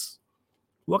regardless?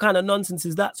 What kind of nonsense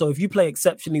is that? So if you play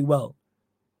exceptionally well,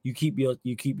 you keep your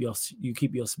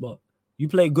spot. You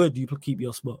play good, you keep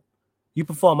your spot. You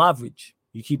perform average,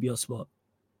 you keep your spot.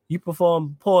 You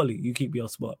perform poorly, you keep your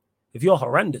spot. If you're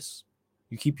horrendous,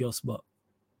 you keep your spot.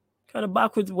 Kind of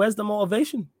backwards. Where's the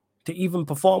motivation to even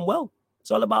perform well?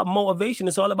 It's all about motivation.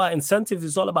 It's all about incentives.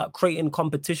 It's all about creating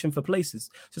competition for places.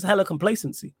 It's just hella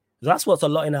complacency. That's what's a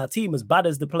lot in our team. As bad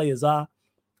as the players are,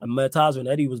 and Murtaza and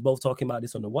Eddie was both talking about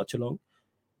this on the watch along,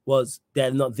 was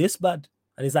they're not this bad.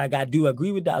 And it's like, I do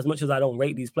agree with that. As much as I don't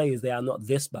rate these players, they are not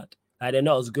this bad. Like, they're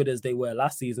not as good as they were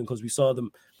last season because we saw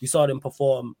them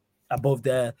perform above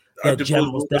their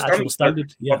general, their actual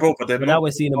standard. Yeah. But now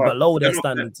we're seeing them below their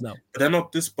standards now. But they're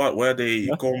not this bad where they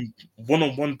go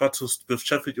one-on-one battles with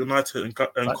Sheffield United and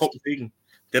Copenhagen.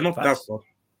 They're not that bad.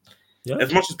 Yeah.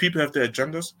 As much as people have their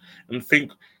agendas and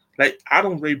think, like, I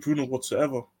don't rate Bruno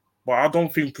whatsoever, but I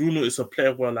don't think Bruno is a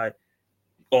player where, like,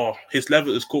 oh, his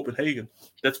level is Copenhagen.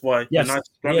 That's why United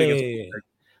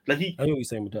Like, I know what you're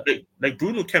saying with that. Like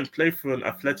Bruno can play for an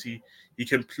Atleti. He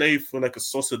can play for like a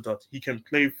Sociedad. He can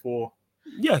play for...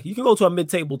 Yeah, you can go to a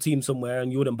mid-table team somewhere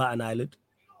and you wouldn't bat an eyelid.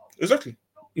 Exactly.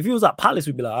 If he was at Palace,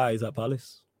 we'd be like, he's at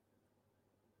Palace.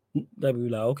 Then we'd be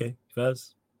like, okay,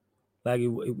 first. Like,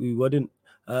 we wouldn't.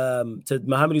 To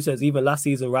Mohamed, who says, even last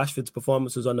season, Rashford's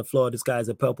performance was on the floor. This guy is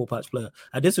a purple patch player.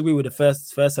 I disagree with the first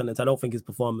sentence. I don't think his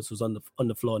performance was on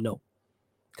the floor, no.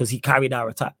 Because he carried our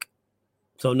attack.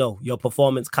 So no, your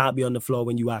performance can't be on the floor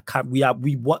when you are.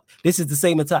 This is the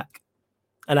same attack,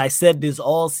 and I said this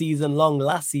all season long.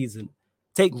 Last season,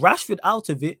 take Rashford out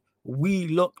of it, we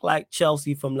look like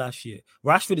Chelsea from last year.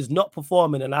 Rashford is not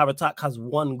performing, and our attack has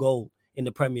 1 goal in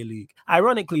the Premier League.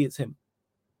 Ironically, it's him.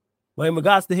 But in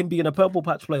regards to him being a purple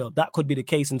patch player, that could be the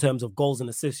case in terms of goals and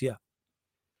assists. Yeah,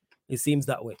 it seems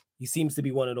that way. He seems to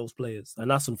be one of those players, and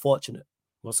that's unfortunate.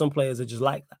 Well, some players are just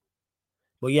like that.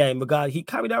 But yeah, in regard, he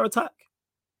carried our attack.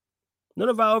 None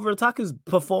of our other attackers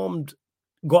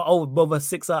got over a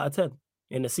 6 out of 10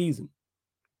 in the season.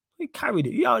 He carried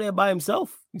it. He out there by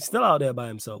himself. He's still out there by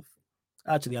himself.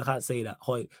 Actually, I can't say that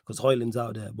because Højlund's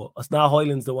out there, but it's now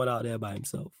Højlund's the one out there by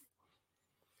himself.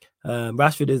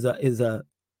 Rashford is a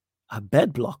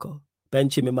bed blocker.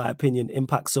 Bench him, in my opinion,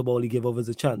 impact sub only give others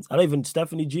a chance.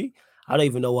 Stephanie G, I don't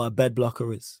even know what a bed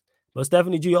blocker is. But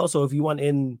Stephanie G, also, if you want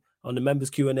in on the members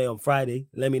Q&A on Friday,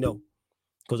 let me know.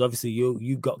 Because obviously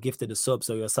you got gifted a sub,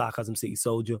 so you're a Sarcasm City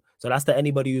soldier. So that's to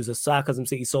anybody who's a Sarcasm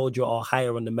City soldier or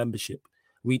higher on the membership.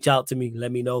 Reach out to me,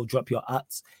 let me know, drop your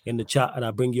ats in the chat, and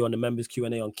I'll bring you on the members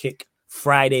Q&A on Kick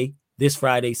this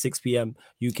Friday, 6 p.m.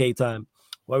 UK time.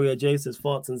 Warrior J says,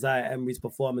 thoughts on Zaire Emery's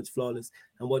performance flawless,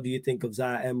 and what do you think of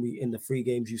Zaire Emery in the 3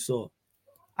 games you saw?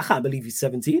 I can't believe he's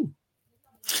 17.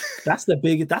 That's the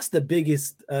biggest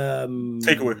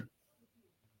takeaway.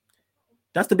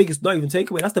 That's the biggest, not even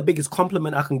takeaway. That's the biggest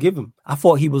compliment I can give him. I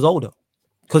thought he was older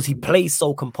because he plays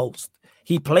so composed.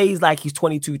 He plays like he's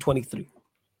 22, 23.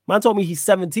 Man told me he's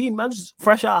 17. Man's just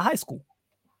fresh out of high school.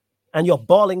 And you're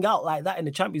balling out like that in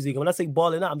the Champions League. And when I say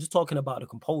balling out, I'm just talking about the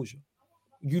composure.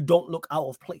 You don't look out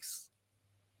of place.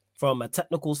 From a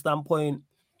technical standpoint,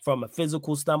 from a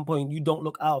physical standpoint, you don't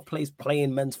look out of place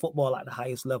playing men's football at the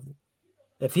highest level.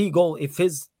 He could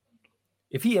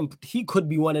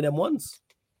be one of them ones.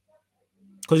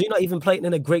 Because you're not even playing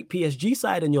in a great PSG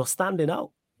side and you're standing out.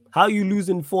 How are you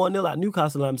losing 4-0 at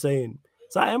Newcastle, I'm saying?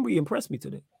 Zaire Emery impressed me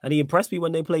today. And he impressed me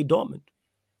when they played Dortmund.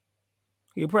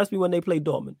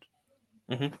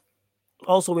 Mm-hmm.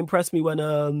 Also impressed me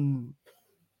when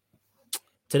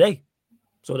today.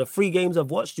 So the 3 games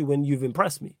I've watched you when you've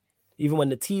impressed me. Even when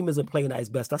the team isn't playing at its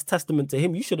best. That's testament to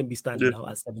him. You shouldn't be standing out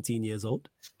at 17 years old.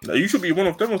 You should be one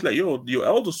of them. It's like, your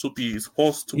elders should be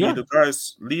supposed to be the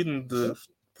guys leading the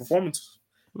performances.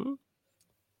 Mm-hmm.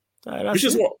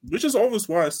 Which is always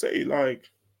why I say, like,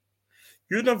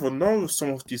 you never know some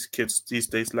of these kids these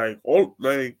days. Like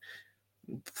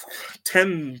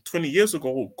 10, 20 years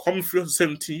ago, coming through as a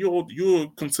 17-year-old, you were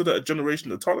considered a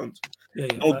generational talent. Yeah.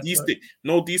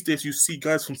 These days you see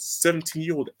guys from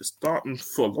 17-year-old starting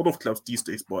for a lot of clubs these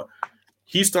days, but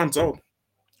he stands out.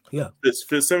 Yeah.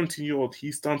 For a 17-year-old,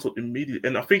 he stands out immediately.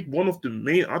 And I think one of the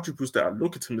main attributes that I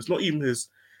look at him is not even his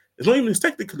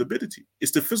technical ability.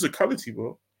 It's the physicality,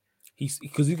 bro.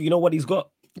 Because you know what he's got?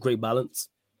 Great balance.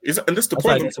 And that's the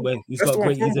point. He's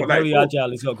very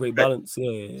agile. He's got great balance.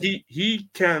 Yeah. He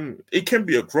can. It can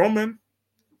be a grown man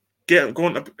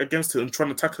going up against him and trying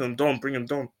to tackle him down, bring him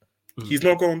down. He's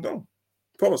not going down.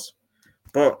 Pause.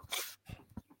 But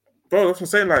bro, that's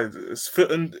what I'm saying. Like,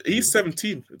 and he's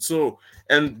 17. So,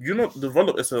 and you're not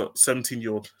developed as a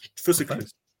 17-year-old physically.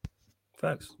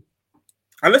 Facts.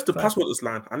 Unless the passport is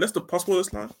line.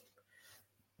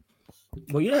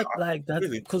 Well, yeah, like that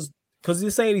because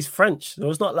you're saying he's French, so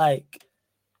it's not like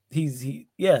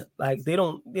like they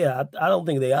don't. Yeah, I don't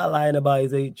think they are lying about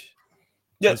his age.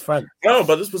 Yeah, he's French. No,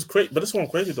 but this was crazy. But this one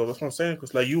crazy though. That's what I'm saying,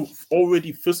 because like you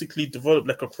already physically developed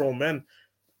like a grown man.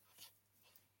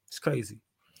 It's crazy.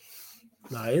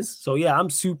 Nice. So yeah, I'm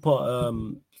super.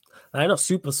 I'm not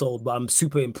super sold, but I'm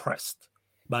super impressed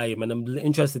by him, and I'm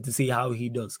interested to see how he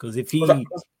does. Because if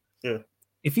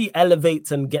he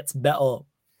elevates and gets better.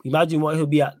 Imagine what he'll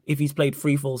be at if he's played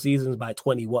 3 full seasons by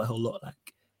 20, what he'll look like.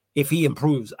 If he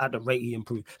improves at the rate he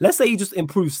improves. Let's say he just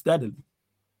improves steadily.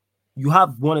 You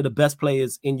have one of the best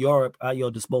players in Europe at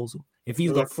your disposal. If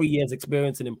he's got 3 years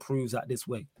experience and improves at this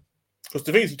way. Because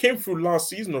the thing is, he came through last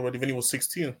season already when he was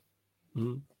 16.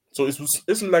 Mm-hmm. So it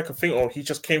isn't like a thing, he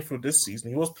just came through this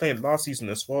season. He was playing last season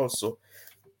as well. So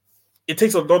it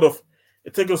takes a lot of,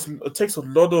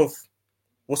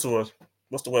 what's the word?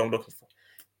 What's the word I'm looking for?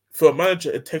 For a manager,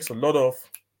 it takes a lot of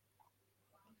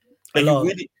a lot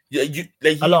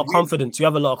of confidence. You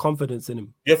have a lot of confidence in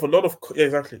him. You have a lot of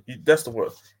exactly. That's the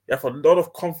word. You have a lot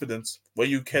of confidence where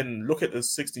you can look at the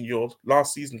 16-year-old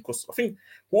last season. Because I think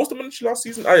who was the manager last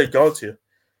season? I got here.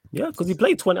 Yeah, because he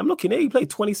played 20. I'm looking at he played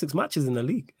 26 matches in the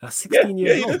league at 16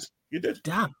 years old. You did.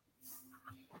 Damn.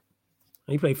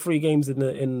 And he played 3 games in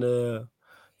the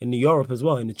Europe as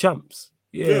well in the champs.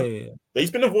 Yeah. He's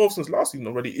been involved since last season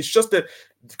already. It's just that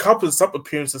a couple of sub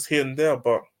appearances here and there,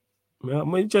 but yeah,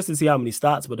 I'm interested to see how many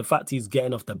starts. But the fact he's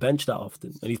getting off the bench that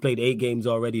often, and he's played 8 games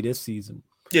already this season.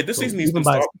 Yeah, this season he's been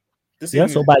starting.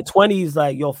 So by 20, he's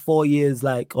like you're 4 years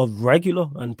like of regular,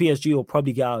 and PSG will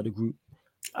probably get out of the group.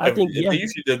 I think they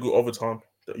usually do good overtime.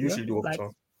 They usually do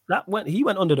overtime. He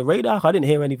went under the radar. I didn't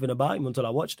hear anything about him until I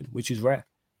watched him, which is rare.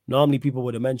 Normally people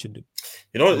would have mentioned him.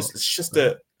 It's just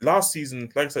that last season,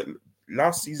 like I said.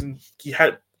 Last season, he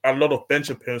had a lot of bench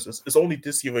appearances. It's only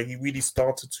this year where he really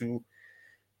started to.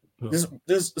 This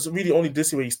is really only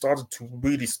this year where he started to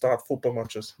really start football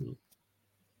matches.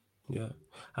 Yeah,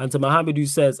 and to Mohammed, who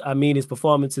says, his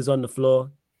performance is on the floor.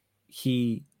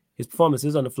 His performance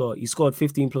is on the floor. He scored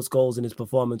 15 plus goals, and his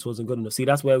performance wasn't good enough. See,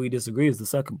 that's where we disagree. Is the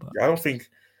second part. Yeah, I don't think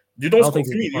you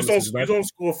don't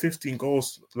score 15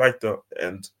 goals like that,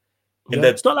 and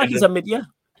it's not like he's a mid. Yeah,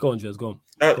 go on, Jez. Go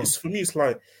on. For me, it's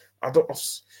like.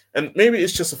 And maybe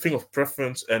it's just a thing of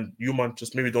preference, and you might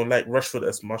just maybe don't like Rashford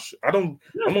as much. I'm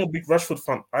not a big Rashford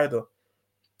fan either.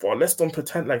 But let's don't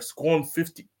pretend like scoring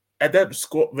 50 at that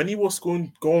score when he was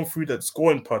going through that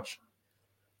scoring patch,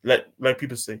 like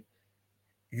people say,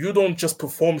 you don't just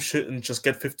perform shit and just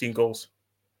get 15 goals.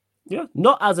 Yeah,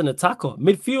 not as an attacker.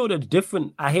 Midfielder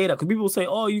different. I hate that because people say,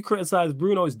 "Oh, you criticize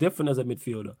Bruno is different as a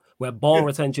midfielder, where ball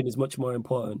retention is much more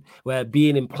important, where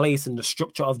being in place and the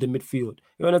structure of the midfield.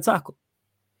 You're an attacker.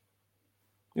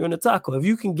 If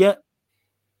you can get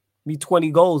me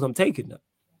 20 goals, I'm taking that.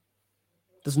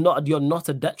 You're not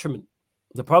a detriment.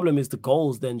 The problem is the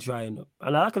goals then trying up.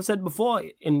 And like I've said before,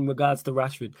 in regards to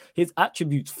Rashford, his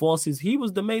attributes forces he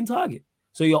was the main target,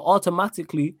 so you're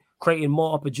automatically creating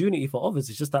more opportunity for others.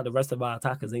 It's just that the rest of our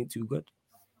attackers ain't too good.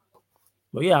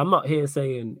 But yeah, I'm not here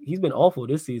saying he's been awful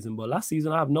this season, but last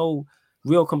season I have no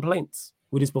real complaints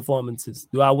with his performances.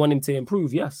 Do I want him to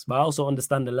improve? Yes, but I also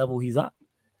understand the level he's at,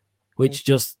 which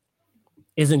just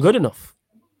isn't good enough,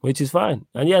 which is fine.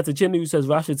 And yeah, to Chindu, who says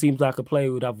Rashford seems like a player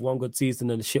who would have one good season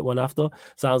and a shit one after.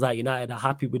 Sounds like United are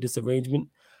happy with this arrangement.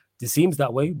 It seems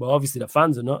that way, but obviously the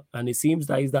fans are not. And it seems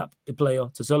that he's that player.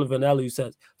 To Sullivan L, who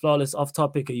says, Flawless, off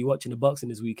topic, are you watching the boxing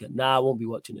this weekend? Nah, I won't be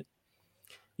watching it.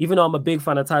 Even though I'm a big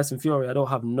fan of Tyson Fury, I don't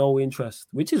have no interest,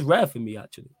 which is rare for me,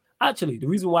 actually. Actually, the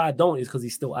reason why I don't is because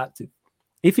he's still active.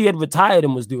 If he had retired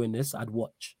and was doing this, I'd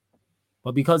watch.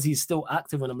 But because he's still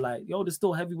active and I'm like, yo, there's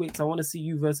still heavyweights. I want to see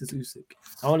you versus Usyk.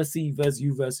 I want to see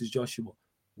you versus Joshua.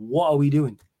 What are we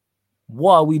doing?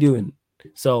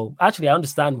 So actually, I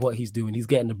understand what he's doing. He's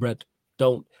getting the bread.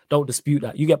 Don't dispute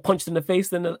that. You get punched in the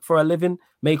face for a living,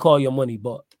 make all your money,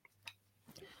 but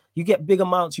you get big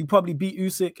amounts. You probably beat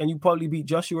Usyk and you probably beat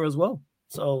Joshua as well.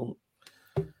 So,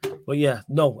 but yeah,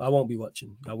 no, I won't be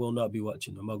watching. I will not be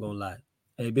watching. I'm not gonna lie.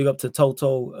 Hey, big up to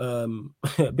Toto.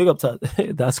 Big up to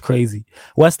that's crazy.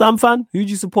 West Ham fan, who'd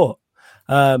you support?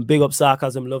 Big up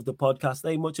Sarcasm, love the podcast.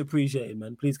 Hey, much appreciated,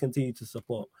 man. Please continue to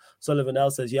support. Sullivan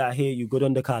L says, yeah, I hear you. Good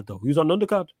undercard though. Who's on the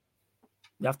undercard?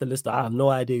 You have to list that. I have no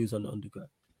idea who's on the undercard.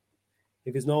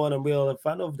 If it's no one I'm real a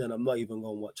fan of, then I'm not even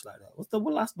gonna watch like that. What's the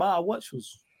last bar I watched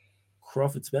was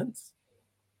Crawford Spence?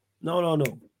 No.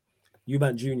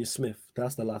 Eubank Jr. Smith.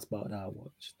 That's the last bout that I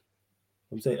watched.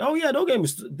 I'm saying, oh yeah, don't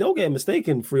get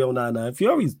mistaken. 3099.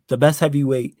 Fury's the best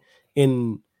heavyweight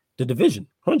in the division,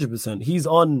 100%. He's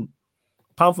on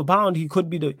pound for pound. He could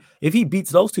be if he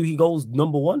beats those two, he goes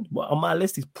number one. But on my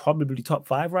list, he's probably top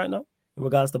 5 right now in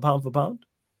regards to pound for pound.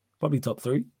 Probably top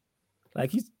 3.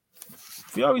 Like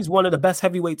Fury's one of the best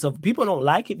heavyweights of. People don't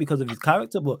like it because of his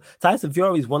character, but Tyson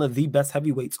Fury is one of the best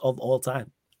heavyweights of all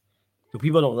time. But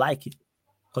people don't like it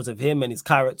because of him and his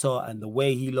character and the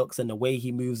way he looks and the way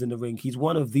he moves in the ring. He's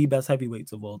one of the best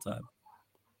heavyweights of all time.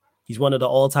 He's one of the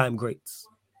all-time greats.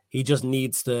 He just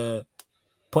needs to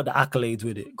put the accolades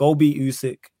with it. Go beat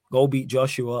Usyk, go beat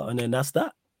Joshua, and then that's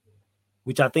that.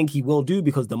 Which I think he will do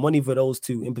because the money for those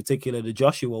two, in particular, the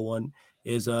Joshua one,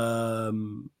 is a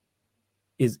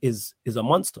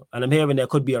monster. And I'm hearing there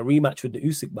could be a rematch with the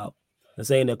Usyk bout. They're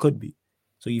saying there could be.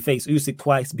 So you face Usyk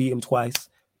twice, beat him twice,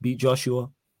 beat Joshua,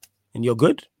 and you're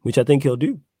good, which I think he'll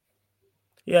do.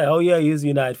 Yeah, oh yeah, he is a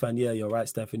United fan. Yeah, you're right,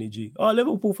 Stephanie G. Oh,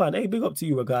 Liverpool fan. Hey, big up to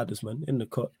you regardless, man. In the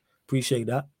cut. Appreciate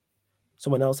that.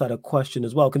 Someone else had a question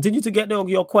as well. Continue to get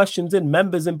your questions in,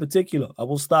 members in particular. I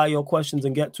will start your questions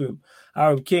and get to him.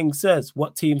 Arab King says,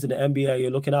 what teams in the NBA you're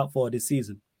looking out for this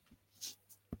season?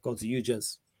 Go to you,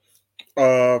 Jez.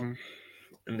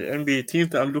 In the NBA teams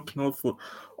that I'm looking out for,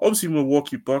 obviously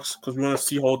Milwaukee Bucks, because we want to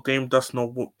see how Dame does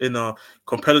now in a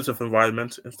competitive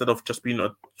environment instead of just being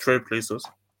a trailblazers.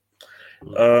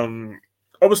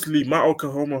 Obviously my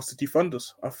Oklahoma City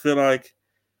Thunders. I feel like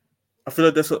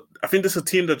there's a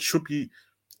team that should be.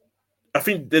 I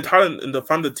think the talent in the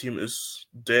Thunder team is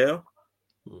there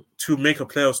to make a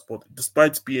playoff spot,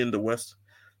 despite being in the West.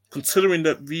 Considering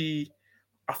that we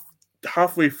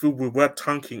halfway through we were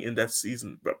tanking in that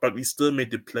season, but we still made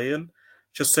the play-in,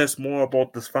 just says more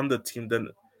about this Thunder team than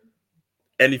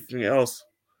anything else.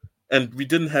 And we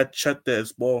didn't have Chet there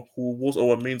as well, who was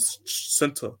our main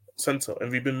center, and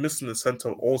we've been missing the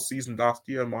center all season last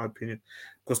year, in my opinion,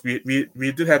 because we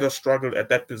did have a struggle at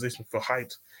that position for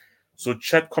height. So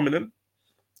Chet coming in,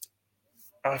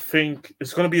 I think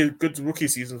it's going to be a good rookie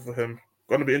season for him.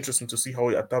 Going to be interesting to see how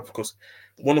he adapts, because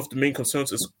one of the main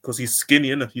concerns is because he's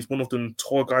skinny, and he's one of the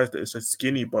tall guys that is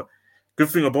skinny. But good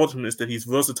thing about him is that he's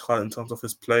versatile in terms of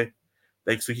his play.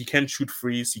 Like, so he can shoot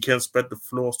threes, he can spread the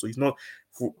floor, so he's not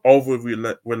over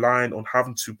relying on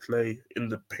having to play in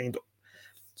the paint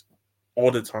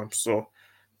all the time. So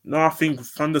no, I think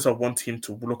Thunders are one team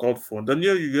to look out for. And then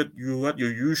yeah, you got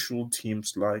your usual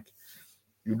teams, like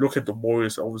you look at the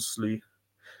Warriors, obviously.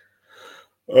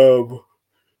 Who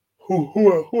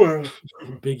are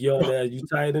Big yawn there? You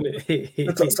tired in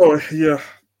it? Sorry, yeah,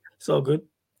 it's all good.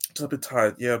 Just a bit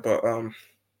tired, yeah, but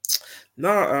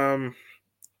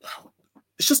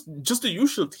it's just the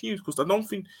usual teams, because I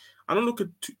don't look at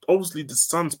obviously the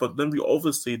Suns, but then we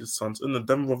oversay the Suns, and then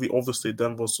Denver we oversay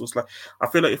Denver. So it's like I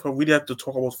feel like if I really have to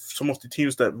talk about some of the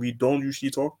teams that we don't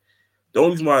usually talk, the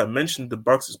only reason why I mentioned the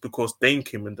Bucks is because Dame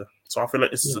came in there. So I feel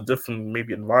like it's a different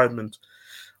maybe environment.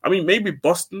 I mean, maybe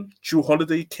Boston, Drew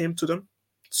Holiday came to them.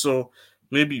 So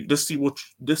maybe let's see what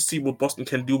Boston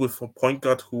can do with a point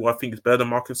guard who I think is better than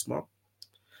Marcus Smart.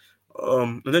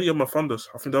 And then you have my Thunders.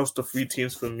 I think those are the 3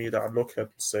 teams for me that I look at and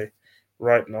say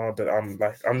right now that I'm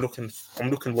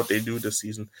looking what they do this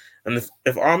season. And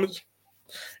if Ahmed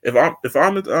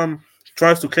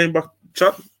tries to claim back,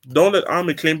 don't let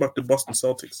Ahmed claim back the Boston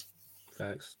Celtics.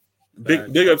 Thanks.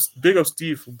 Big up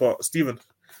Steven.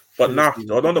 But nah,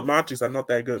 the Orlando Magic are not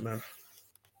that good, man.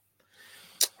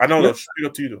 I know that. Big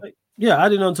up to you though. Yeah,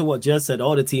 adding on to what Jez said,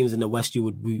 all the teams in the West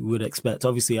we would expect.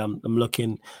 Obviously, I'm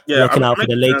looking out for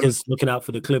the Lakers, looking out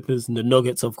for the Clippers and the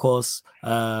Nuggets, of course.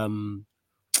 The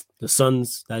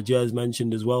Suns that Jez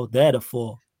mentioned as well. They're the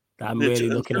 4 that I'm really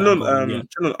looking at.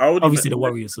 Obviously, the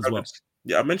Warriors as well.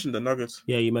 Yeah, I mentioned the Nuggets.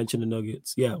 Yeah, you mentioned the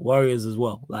Nuggets. Yeah, Warriors as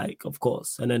well. Like, of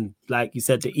course. And then, like you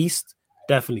said, the East,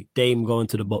 definitely Dame going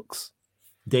to the Bucks.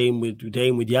 Dame with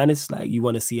Giannis, like you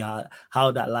want to see how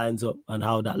that lines up and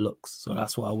how that looks. So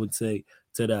that's what I would say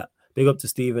to that. Big up to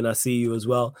Stephen. I see you as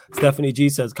well. Stephanie G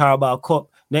says Carabao Cup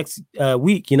next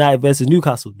week. United versus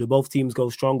Newcastle. Do both teams go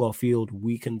strong or field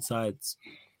weakened sides?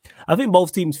 I think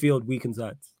both teams field weakened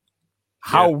sides.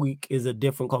 How weak is a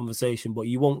different conversation, but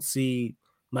you won't see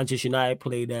Manchester United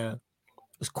play their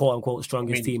quote unquote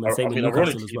strongest team, and same with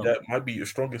Newcastle as well. That might be your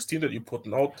strongest team that you're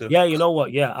putting out there. Yeah, you know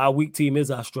what? Yeah, our weak team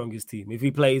is our strongest team. If he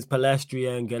plays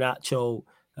Palestri and Garnacho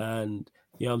and,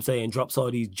 you know what I'm saying, drops all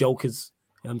these jokers,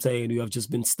 you know what I'm saying, who have just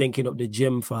been stinking up the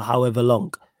gym for however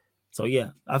long. So, yeah,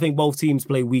 I think both teams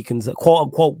play weakened, quote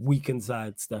unquote weakened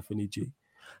sides, Stephanie G.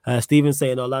 Steven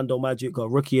saying Orlando Magic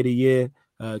got Rookie of the Year,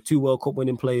 2 World Cup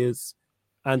winning players.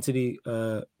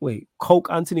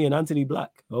 Coke Anthony and Anthony Black.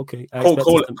 Okay.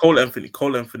 Cole Anthony.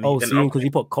 Oh, see, because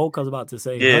he put Coke, I was about to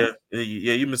say.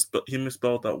 He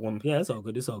misspelled that one. Yeah, it's all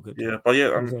good. Yeah, but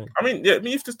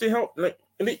if this they help, like,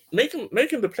 making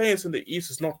the players in the East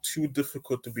is not too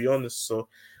difficult, to be honest. So,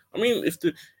 I mean, if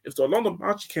the Orlando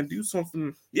Magic can do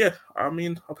something, a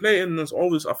player in is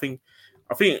always, I think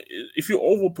if you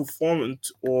overperform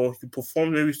or you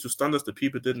perform maybe to standards that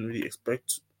people didn't really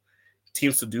expect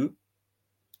teams to do.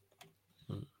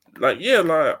 Don't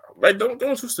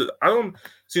twist it. I don't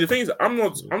see, the thing is, I'm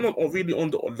not really on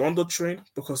the Orlando train,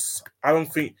 because I don't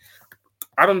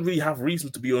really have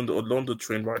reason to be on the Orlando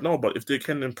train right now. But if they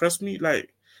can impress me,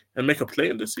 and make a play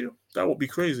in this year, that would be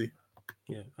crazy.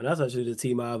 Yeah, and that's actually the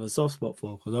team I have a soft spot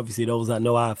for, because obviously those that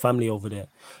know I have family over there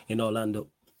in Orlando.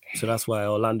 So that's why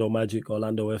Orlando Magic,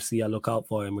 Orlando FC, I look out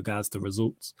for in regards to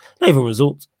results. Not even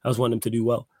results. I just want them to do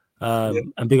well.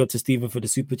 And big up to Stephen for the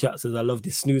super chat. Says, I love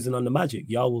this snoozing on the Magic.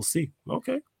 Y'all will see.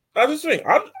 Okay. I just think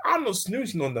I'm not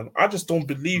snoozing on them. I just don't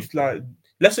believe,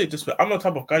 let's say this way. I'm the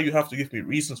type of guy you have to give me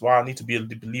reasons why I need to be a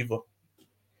believer.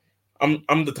 I'm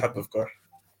the type of guy.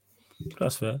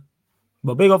 That's fair.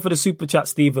 But big up for the super chat,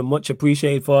 Stephen. Much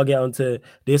appreciated. Before I get onto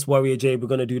this, Warrior J, we're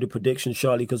going to do the prediction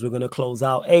shortly, because we're going to close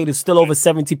out. Hey, there's still over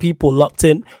 70 people locked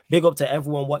in. Big up to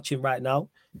everyone watching right now.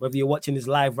 Whether you're watching this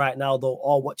live right now, though,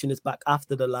 or watching this back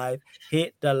after the live,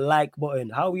 hit the like button.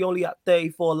 How are we only at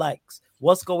 34 likes?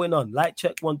 What's going on? Like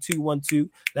check 1212.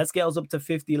 Let's get us up to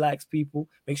 50 likes, people.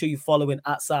 Make sure you're following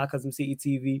at Sarcasm City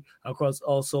TV across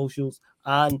all socials,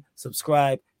 and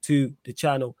subscribe to the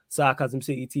channel Sarcasm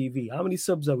City TV. How many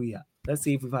subs are we at? Let's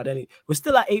see if we've had any. We're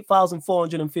still at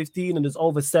 8,415, and there's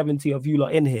over 70 of you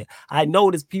lot in here. I know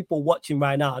there's people watching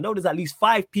right now. I know there's at least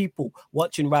 5 people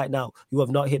watching right now who have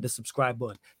not hit the subscribe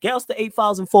button. Get us to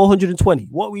 8,420.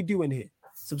 What are we doing here?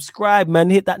 Subscribe,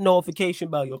 man. Hit that notification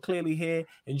bell. You're clearly here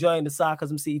enjoying the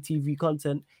Sarcasm City TV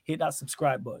content. Hit that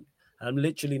subscribe button. I'm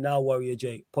literally now, Warrior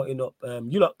J, putting up.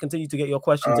 You lot continue to get your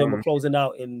questions in. We're closing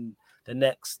out in the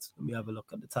next. Let me have a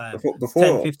look at the time.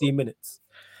 10, 15 minutes.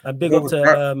 And big up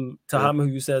to Hammer,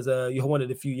 who says you're one of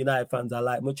the few United fans I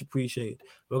like. Much appreciated.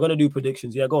 We're going to do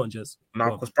predictions. Yeah, go on, Jez.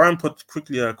 Now, because Brian put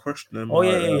quickly a question in.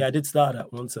 Yeah. I did start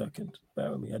that. 1 second.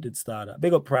 Bear with me. I did start that.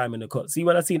 Big up Prime in the cut. See,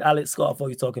 when I seen Alex Scott, I thought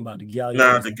you were talking about the girl.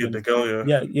 The girl, yeah.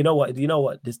 Yeah, you know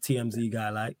what this TMZ guy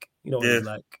like? You know what he's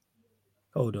like?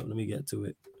 Hold on, let me get to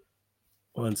it.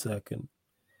 1 second.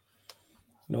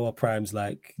 You know what Prime's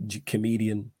like?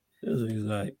 Comedian. He's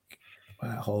like,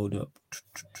 right, hold up.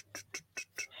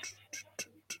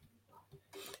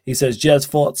 He says, Jez,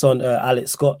 thoughts on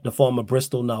Alex Scott, the former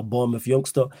Bristol, now Bournemouth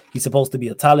youngster. He's supposed to be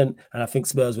a talent, and I think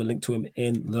Spurs will link to him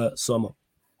in the summer.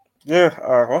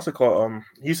 Yeah, what's it called?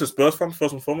 He's a Spurs fan,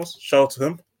 first and foremost. Shout out to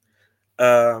him.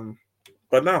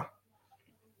 But now,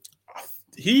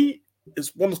 he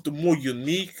is one of the more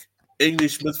unique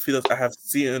English midfielders I have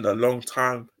seen in a long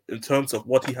time in terms of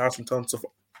what he has in terms of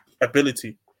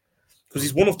ability. Because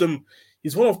he's one of them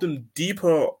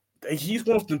deeper, he's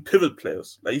one of them pivot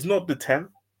players. Like, he's not the 10,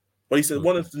 but he's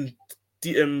one of the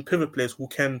pivot players who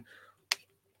can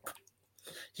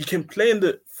play in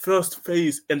the first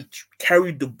phase and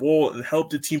carry the ball and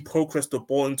help the team progress the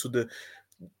ball into the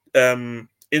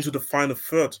final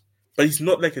third. But he's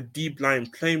not like a deep line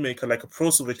playmaker like a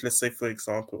Brozovic, let's say, for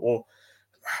example, or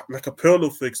like a Pirlo,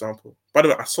 for example. By the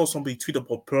way, I saw somebody tweet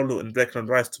about Pirlo and Declan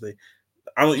Rice today.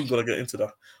 I'm not even going to get into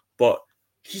that. But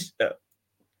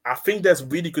I think there's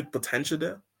really good potential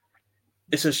there.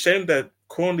 It's a shame that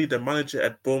currently the manager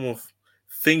at Bournemouth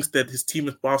thinks that his team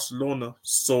is Barcelona,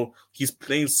 so he's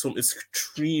playing some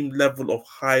extreme level of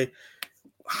high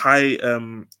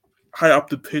up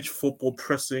the pitch football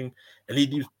pressing, and he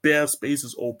leaves bare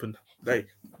spaces open. Like,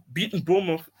 beating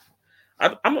Bournemouth,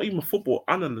 I'm not even a football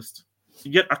analyst,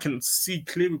 yet I can see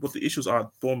clearly what the issues are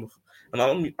at Bournemouth, and I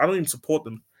don't even support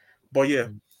them. But yeah,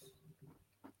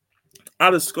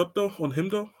 Alex Scott though,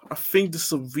 I think this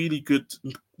is a really good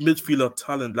midfielder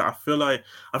talent. Like, I feel like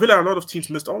a lot of teams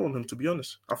missed out on him, to be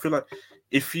honest. I feel like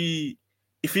if he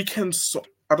if he can,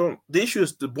 the issue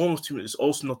is the Bournemouth team is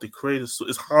also not the greatest, so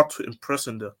it's hard to impress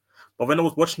in there. But when I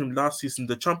was watching him last season,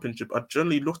 the championship, I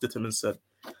generally looked at him and said,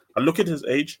 I look at his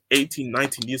age, 18,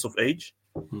 19 years of age.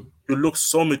 You look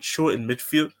so mature in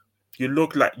midfield. You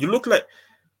look like.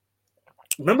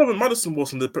 Remember when Madison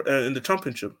was in the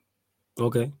championship?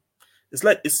 Okay.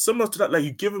 It's similar to that. Like,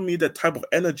 you're giving me that type of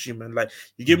energy, man. Like,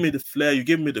 you give me the flair, you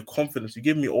give me the confidence, you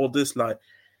give me all this. Like,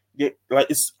 yeah, like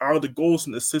it's the goals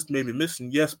and assists may be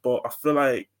missing, yes, but I feel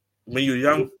like when you're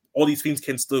young, all these things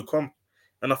can still come.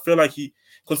 And I feel like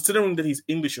considering that he's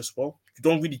English as well, you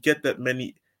don't really get that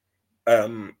many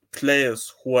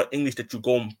players who are English that you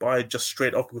go and buy just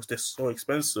straight up because they're so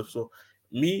expensive. So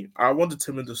I wanted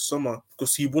him in the summer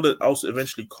because he would also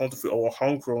eventually contribute our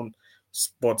homegrown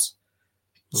spots.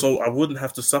 So I wouldn't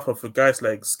have to suffer for guys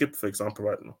like Skip, for example,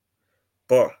 right now.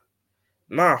 But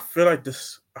I feel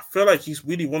like he's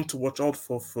really one to watch out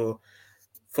for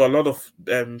a lot of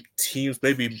teams,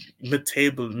 maybe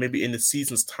mid-table, maybe in the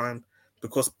season's time,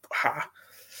 because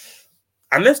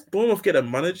unless Bournemouth get a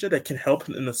manager that can help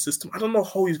him in the system, I don't know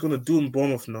how he's going to do in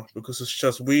Bournemouth now, because it's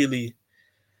just really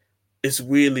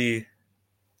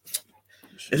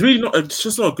not. It's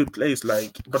just not a good place.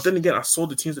 Like, but then again, I saw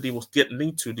the teams that he was getting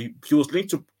linked to. He was linked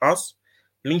to us,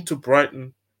 linked to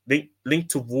Brighton,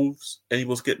 linked to Wolves, and he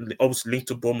was getting obviously linked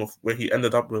to Bournemouth, where he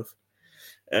ended up with.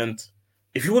 And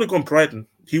if he would have gone Brighton,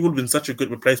 he would have been such a good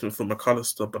replacement for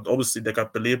McAllister. But obviously, they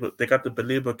got the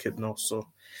Belieber kid now, so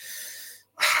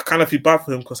I kind of feel bad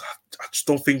for him because I just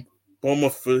don't think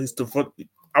Bournemouth is the.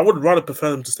 I would rather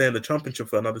prefer him to stay in the Championship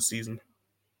for another season.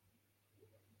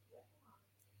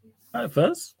 All right,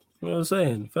 first. You know what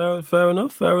I'm saying? Fair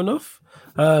enough.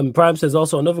 Prime says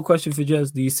also another question for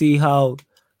Jez. Do you see how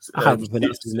I can't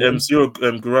pronounce his name?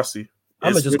 Gurasi.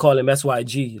 I'm gonna just call him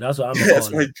SYG. That's what I'm gonna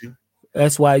call him.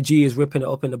 SYG is ripping it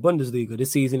up in the Bundesliga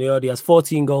this season. He already has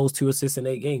 14 goals, 2 assists in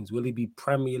 8 games. Will he be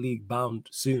Premier League bound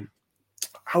soon?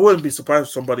 I wouldn't be surprised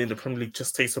if somebody in the Premier League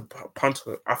just takes a punt.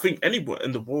 I think anywhere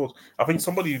in the world, I think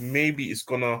somebody maybe is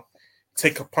gonna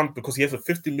take a punt because he has a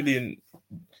 50 million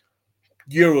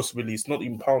euros release, not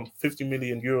even pound, 50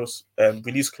 million euros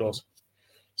release clause.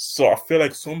 So I feel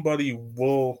like somebody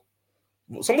will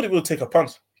take a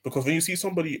punt, because when you see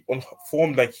somebody on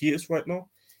form like he is right now,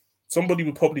 somebody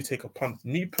will probably take a punt.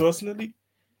 Me personally,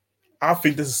 I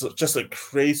think this is just a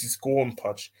crazy scoring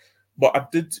patch. But I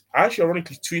actually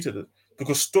ironically tweeted it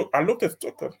because I looked at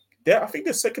Stuttgart. I think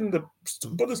they're second in the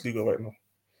Bundesliga right now.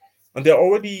 And they're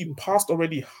already past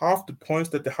half the points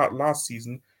that they had last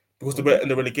season because they were in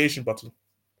the relegation battle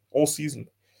all season.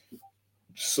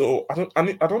 So I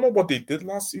don't know what they did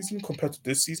last season compared to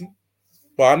this season.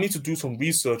 But I need to do some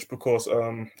research because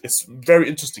it's very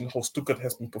interesting how Stuttgart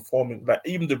has been performing. Like,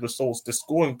 even the results, the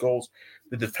scoring goals,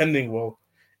 the defending well.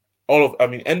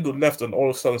 Endo left and all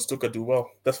of a sudden Stuttgart do well.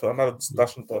 That's for another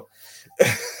discussion. But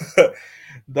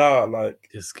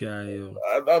this guy.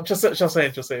 I'm just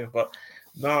saying. But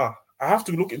I have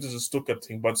to look into the Stuttgart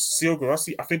thing. But Sio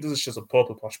Garassi, I think this is just a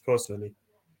purple patch personally.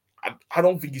 I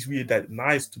don't think he's really that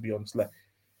nice, to be honest. Like,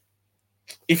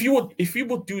 if you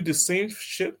would do the same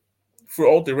shit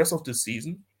throughout the rest of the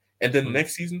season, and then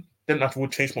next season, then that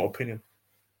would change my opinion.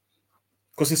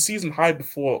 Because his season high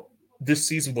before this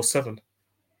season was 7.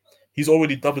 He's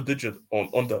already double digit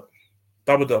on that,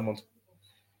 double that amount.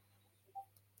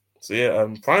 So yeah,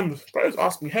 Prime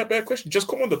asked me, "Hey, bad question. Just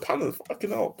come on the panel, fucking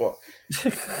hell." But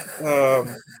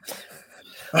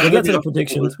we'll get to the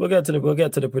predictions. We'll get to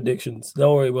the predictions.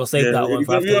 Don't worry, we'll save that one.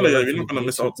 We're not gonna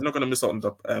miss out. We're not gonna miss out on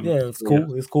that. It's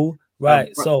cool. It's cool.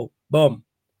 Right. So, boom.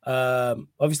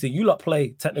 Obviously, you lot play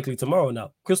technically tomorrow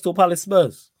now. Crystal Palace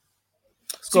Spurs.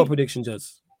 Score prediction,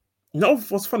 Jez. No,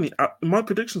 what's funny? My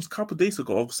predictions a couple of days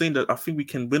ago, I was saying that I think we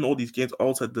can win all these games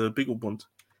outside the bigger ones.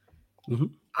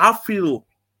 I feel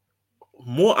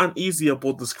more uneasy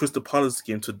about this Crystal Palace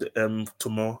game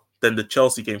tomorrow than the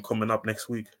Chelsea game coming up next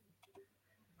week.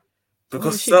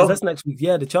 Because that's next week.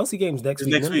 Yeah, the Chelsea game's next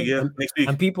week. Next week.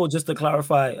 And people, just to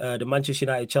clarify, the Manchester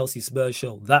United Chelsea Spurs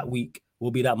show that week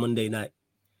will be that Monday night.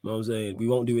 You know what I'm saying? We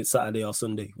won't do it Saturday or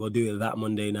Sunday. We'll do it that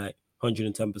Monday night,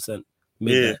 110%.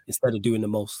 Midnight, instead of doing the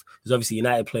most. Because obviously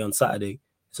United play on Saturday,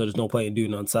 so there's no point in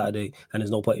doing it on Saturday, and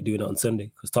there's no point in doing it on Sunday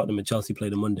because Tottenham and Chelsea play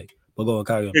the Monday. But go on,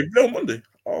 carry on. They play on Monday.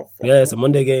 It's a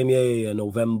Monday game. Yeah.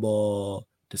 November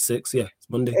the 6th. Yeah, it's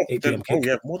Monday, 8 p.m. Oh,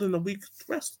 yeah, more than a week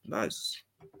rest. Nice.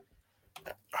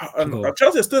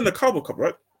 Chelsea are still in the Carabao Cup,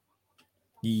 right?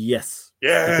 Yes.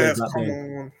 Yeah,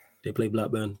 they play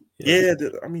Blackburn. Yeah,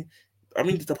 I mean,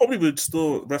 they probably would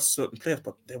still rest certain players,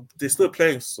 but they're still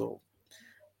playing, so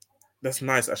that's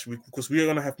nice actually, because we are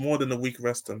gonna have more than a week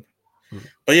rest then.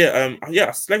 But yeah, like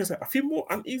I said, I feel more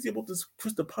uneasy about this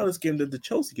Crystal Palace game than the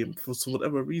Chelsea game for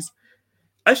whatever reason.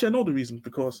 Actually, I know the reason,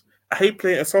 because I hate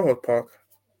playing at Selhurst Park.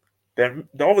 They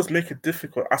always make it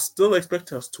difficult. I still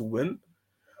expect us to win,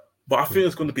 but I think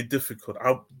it's going to be difficult.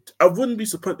 I wouldn't be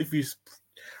surprised if we.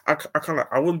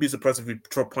 I wouldn't be surprised if we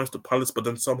drop points to Palace, but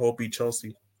then somehow beat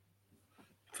Chelsea.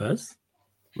 First,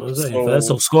 what was that? First,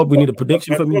 so score. We need a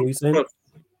prediction from you. What you saying?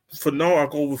 For now, I'll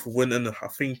go with a win, and I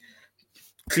think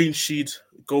clean sheet.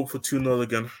 Go for 2-0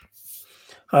 again.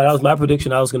 All right, that was my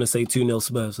prediction. I was going to say 2-0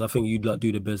 Spurs. I think you'd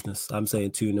do the business. I'm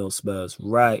saying 2-0 Spurs.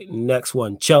 Right, next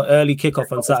one. Early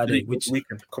kickoff on Saturday. Which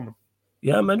weekend? Come on.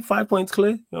 Yeah, man, 5 points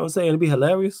clear. You know what I'm saying? It'll be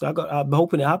hilarious. I'm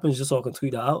hoping it happens just so I can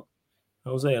tweet that out. You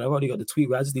know what I'm saying? I've already got the tweet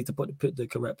where I just need to put the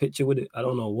correct picture with it. I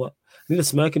don't know what. I need a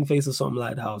smirking face or something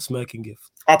like that, or a smirking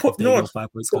gift. I'll put 5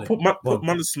 points clear. Put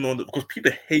Madison on it, because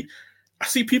people hate. I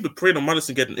see people praying on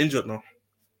Madison getting injured now.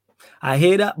 I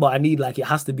hear that, but I need, like, it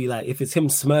has to be like, if it's him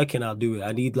smirking, I'll do it.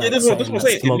 I need, like, this is what I'm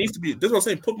saying. It needs to be. This is what I'm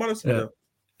saying. Put Madison there.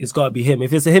 It's got to be him.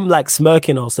 If it's him like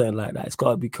smirking or something like that, it's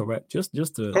got to be correct. Just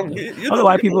to. I don't know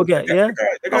why people get I don't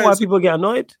know why people get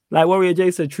annoyed. Like Warrior J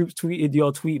said, Troops tweeted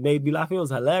your tweet made me laugh. It was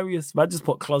hilarious. But I just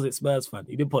put closet Spurs fan.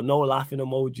 He didn't put no laughing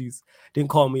emojis. Didn't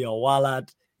call me a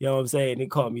wallad. You know what I'm saying? Didn't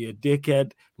call me a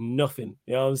dickhead. Nothing.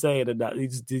 You know what I'm saying? And that he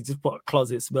just put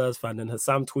closet Spurs fan. And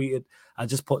Hassam tweeted, I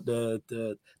just put the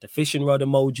fishing rod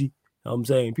emoji. You know what I'm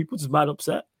saying? People just mad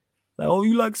upset. Like, oh,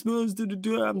 you like Spurs?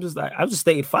 I'm just like, I just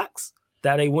stated facts.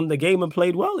 That they won the game and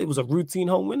played well. It was a routine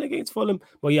home win against Fulham.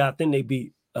 But yeah, I think they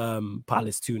beat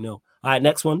Palace 2-0. All right,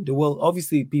 next one. There will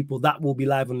obviously people that will be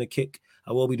live on the kick.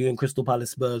 I will be doing Crystal Palace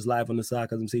Spurs live on the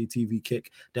Sarcasm City TV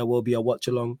kick. There will be a watch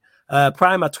along.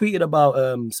 Prime, I tweeted about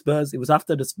Spurs. It was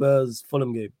after the Spurs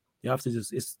Fulham game. You have to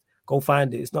just go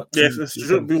find it. It's not. Yes, it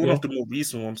should be one of the more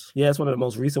recent ones. Yeah, it's one of the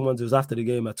most recent ones. It was after the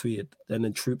game I tweeted. And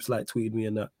then Troops like tweeted me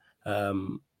and that.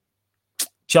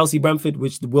 Chelsea Brentford,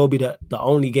 which will be the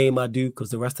only game I do, because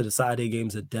the rest of the Saturday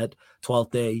games are dead.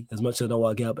 12:30. As much as I don't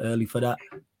want to get up early for that.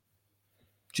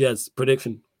 Jez,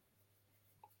 prediction.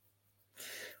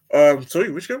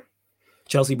 Sorry, which game?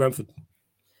 Chelsea Brentford.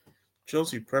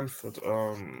 Chelsea Brentford.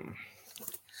 I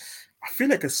feel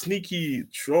like a sneaky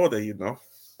draw there, you know.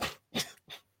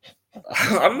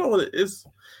 I don't know what it is.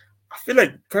 I feel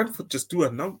like Brentford just do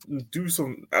a number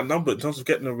in terms of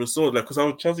getting a result. Like, because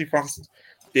our Chelsea fans,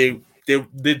 they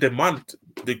demand,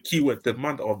 the keyword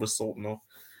demand our result now.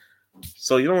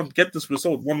 So you don't get this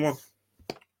result 1-1.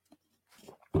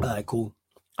 All right, cool.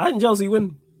 I think Chelsea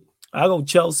win. I go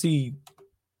Chelsea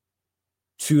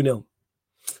 2-0.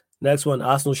 Next one,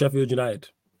 Arsenal Sheffield United.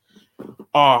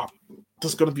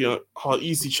 This is gonna be a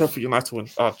easy Sheffield United win.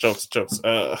 Jokes.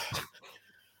 If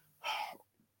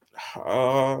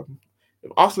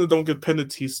Arsenal don't get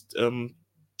penalties,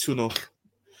 2-0.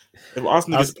 If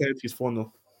Arsenal gets penalties,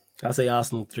 4-0. I say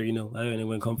Arsenal 3-0. I think they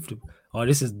win comfortable. Oh,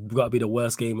 this has got to be the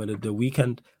worst game of the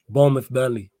weekend. Bournemouth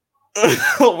Burnley.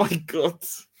 Oh my god!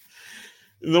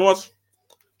 You know what?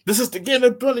 This is the game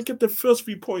that Burnley get the first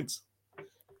 3 points.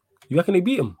 You reckon they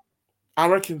beat them? I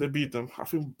reckon they beat them. I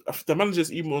think the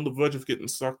manager's even on the verge of getting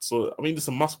sacked. So I mean, it's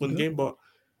a must-win game, but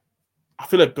I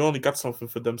feel like Burnley got something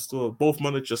for them still. Both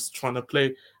managers trying to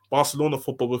play Barcelona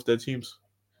football with their teams.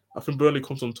 I think Burnley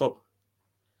comes on top.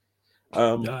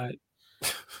 All right.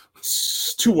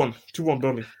 2-1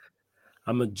 Burnley.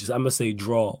 I'm gonna say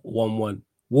draw 1-1.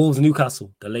 Wolves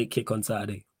Newcastle, the late kick on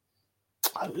Saturday.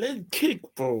 A late kick,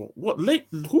 bro. What late?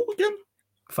 Who again?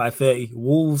 5:30.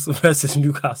 Wolves versus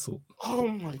Newcastle. Oh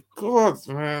my god,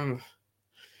 man!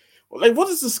 Like, what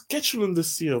is the scheduling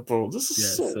this year, bro? This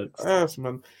is so ass,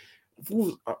 man.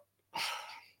 Wolves,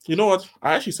 you know what?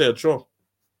 I actually say a draw.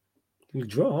 You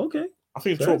draw, okay. I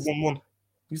think draw 1-1.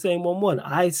 You saying 1-1?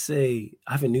 I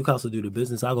think Newcastle do the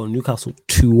business. I go Newcastle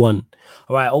 2-1.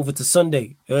 All right, over to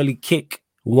Sunday. Early kick,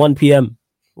 1 p.m.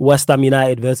 West Ham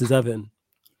United versus Everton.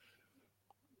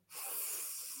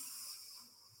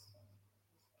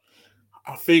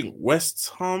 I think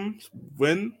West Ham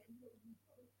win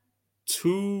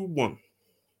 2-1.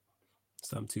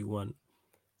 West Ham 2-1.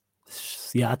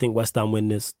 Yeah, I think West Ham win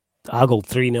this. I'll go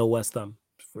 3-0 West Ham.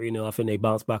 3-0. I think they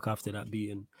bounce back after that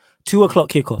beating. 2 o'clock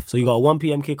kickoff. So you got a 1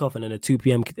 p.m. kickoff and then a 2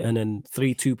 p.m. and then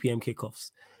 3 2 p.m.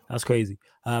 kickoffs. That's crazy.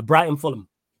 Brighton Fulham.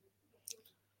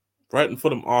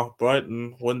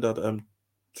 Brighton won that.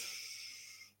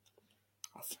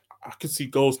 I can see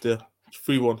goals there.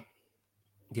 3-1.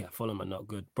 Yeah, Fulham are not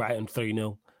good. Brighton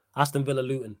 3-0. Aston Villa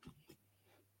Luton.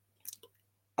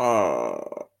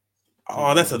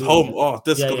 That's at home. Oh,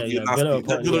 this is gonna be nasty.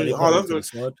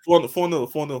 That's good.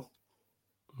 4-0.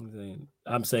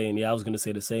 I'm saying, yeah, I was going to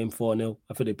say the same 4-0.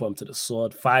 I think they put them to the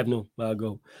sword. 5-0. I'll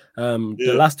go. The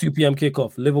Yeah. last 2 p.m.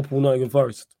 kickoff, Liverpool, Nottingham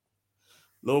Forest.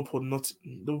 Liverpool,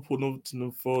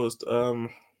 Nottingham Forest.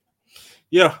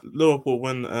 Yeah, Liverpool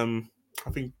win. I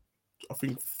think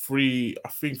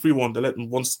 3-1. They let them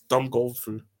one dumb goal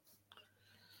through.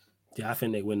 Yeah, I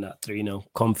think they win that 3-0.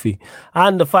 Comfy.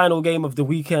 And the final game of the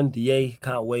weekend, yay,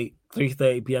 can't wait.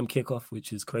 3:30 p.m. kickoff,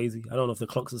 which is crazy. I don't know if the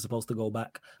clocks are supposed to go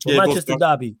back. But Yeah, it goes Manchester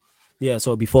back. Derby. Yeah,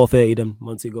 so it'll be 4:30 then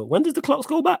once you go. When does the clocks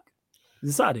go back? Is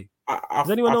it Saturday?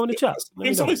 Does anyone know in the chat? I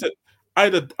think somebody said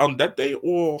either on that day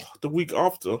or the week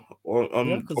after, or Yeah,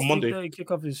 on because Monday. 3:30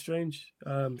 kickoff is strange.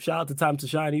 Shout out to Time to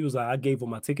Shine. He was like, I gave him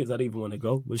my tickets. I didn't even want to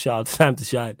go. But shout out to Time to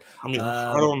Shine. I mean,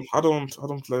 I don't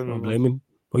blame him. Don't blame him.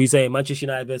 What are you saying? Manchester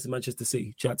United versus Manchester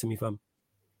City. Chat to me, fam.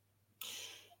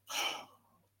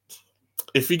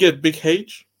 If we get Big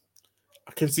H,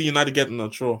 I can see United getting a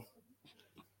draw.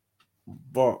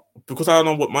 But because I don't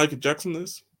know what Michael Jackson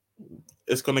is,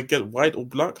 it's gonna get white or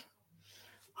black.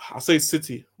 I say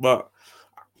City, but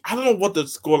I don't know what the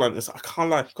scoreline is. I can't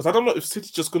lie, because I don't know if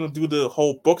City's just gonna do the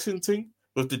whole boxing thing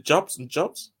with the jabs.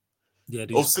 Yeah,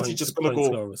 or City just gonna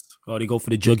go. Oh, they go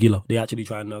for the jugular. They actually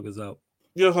try and knock us out.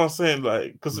 You know what I'm saying?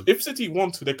 Like, because if City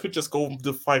want to, they could just go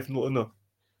the 5-0.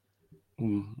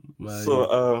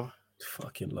 So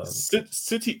fucking love.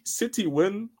 City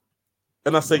win,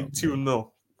 and I say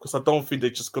 2-0, because I don't think they're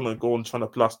just gonna go and try to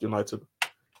blast United.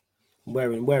 I'm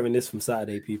wearing this from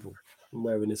Saturday, people. I'm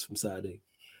wearing this from Saturday.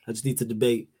 I just need to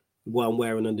debate what I'm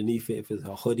wearing underneath it. If it's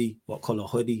a hoodie, what color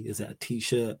hoodie? Is it a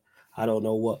t-shirt? I don't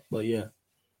know what, but yeah.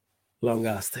 Long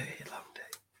ass day, long day.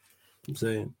 I'm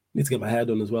saying, need to get my hair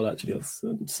done as well, actually,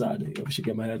 on Saturday. I should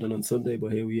get my hair done on Sunday,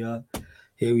 but here we are.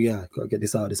 Gotta get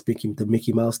this out of the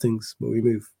Mickey Mouse things, but we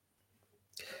move.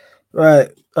 Right.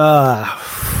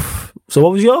 So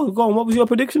what was your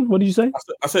prediction? What did you say?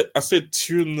 I said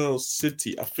 2-0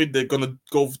 City. I think they're gonna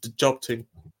go with the job thing.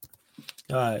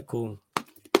 All right, cool.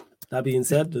 That being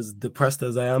said, as depressed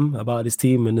as I am about this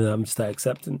team, and I'm just at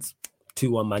acceptance,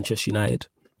 2-1 Manchester United.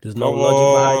 There's no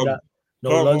logic behind that.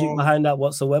 No logic behind that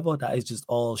whatsoever. That is just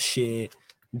all sheer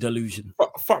delusion.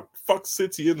 Fuck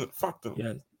City, innit? Fuck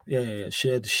them. Yeah.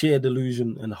 Sheer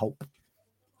delusion and hope.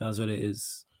 That's what it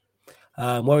is.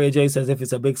 Warrior J says, if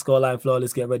it's a big scoreline floor,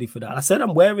 let's get ready for that. I said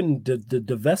I'm wearing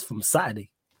the vest from Saturday.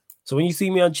 So when you see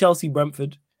me on Chelsea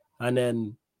Brentford and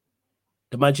then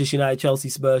the Manchester United Chelsea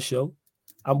Spurs show,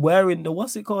 I'm wearing the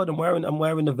what's it called? I'm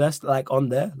wearing the vest like on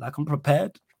there, like I'm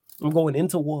prepared. I'm going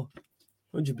into war,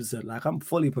 100%. Like I'm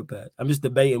fully prepared. I'm just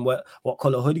debating what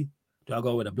color hoodie. Do I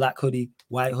go with a black hoodie,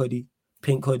 white hoodie,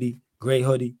 pink hoodie, gray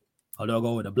hoodie, or do I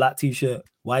go with a black t-shirt,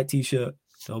 white t-shirt?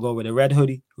 Do I go with a red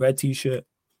hoodie, red t-shirt?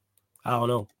 I don't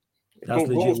know. That's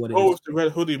legit what it is. Go with the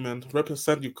red hoodie, man.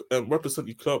 Represent your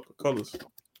club colors.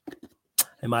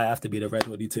 It might have to be the red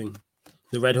hoodie thing.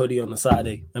 The red hoodie on the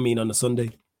Saturday. I mean on the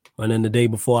Sunday. And then the day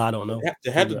before, I don't know.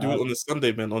 They had to do it on the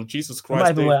Sunday, man. On Jesus Christ.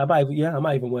 I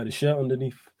might even wear the shirt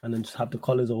underneath and then just have the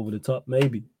collars over the top.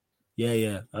 Maybe.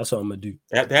 Yeah. That's what I'm gonna do.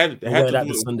 They had to do that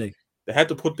do it Sunday. They had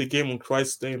to put the game on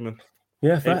Christ's Day, man.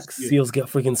 Yeah, facts. Seals get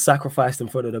freaking sacrificed in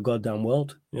front of the goddamn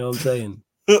world. You know what I'm saying?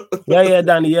 Yeah,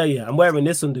 Danny. Yeah. I'm wearing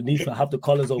this underneath. I have the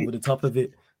collars over the top of it.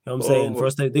 You know what I'm saying?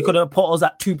 First, they could have put us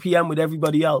at 2 p.m. with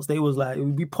everybody else. They was like,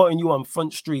 we'd be putting you on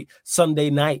Front Street Sunday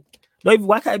night.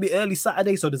 Why can't it be early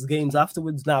Saturday so there's games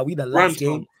afterwards? Now we the last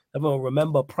game. Everyone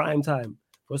remember prime time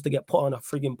for us to get put on a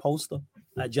friggin' poster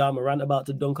like Ja Morant about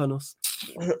to dunk on us.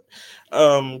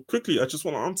 Quickly, I just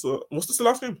want to answer. Was this the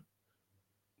last game?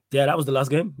 Yeah, that was the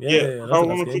last game. Yeah. I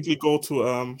want to quickly go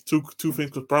to two things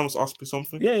because Brian was asking me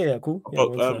something. Yeah, cool.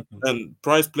 And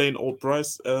Bryce playing old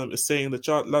Bryce is saying in the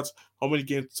chat, lads, how many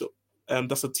games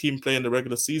does a team play in the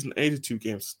regular season? 82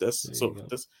 games.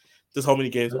 That's how many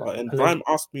games are. And Brian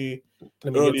asked me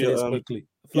earlier. Get to this quickly.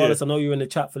 Flawless, I know you're in the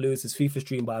chat for Lewis's FIFA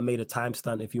stream, but I made a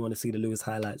timestamp if you want to see the Lewis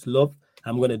highlights. Love,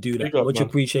 I'm going to do that. Much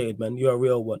appreciated, man. You're a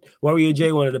real one. Warrior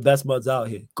J, one of the best mods out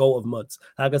here. Goat of mods.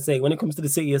 Like I say, when it comes to the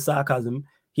city of Sarcasm,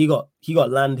 he got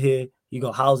land here. He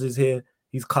got houses here.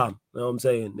 He's calm. You know what I'm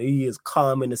saying? He is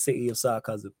calm in the city of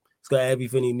Sarcasm. He's got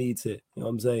everything he needs here. You know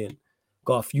what I'm saying?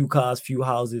 Got a few cars, few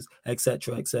houses,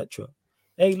 etc., etc.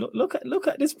 Hey, look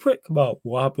at this prick about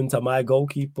what happened to my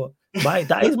goalkeeper.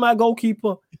 That is my goalkeeper.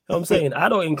 You know what I'm saying? I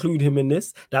don't include him in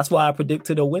this. That's why I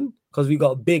predicted a win, because we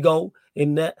got Big O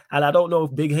in there. And I don't know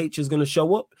if Big H is going to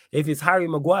show up. If it's Harry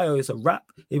Maguire, it's a wrap.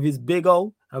 If it's Big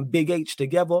O and Big H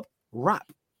together,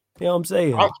 wrap. You know what I'm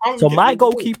saying? So my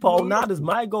goalkeeper, Onada's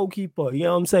my goalkeeper. You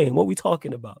know what I'm saying? What we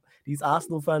talking about? These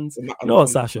Arsenal fans. You know what,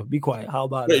 Sasha? Be quiet. How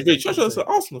about that? Wait, Sasha's an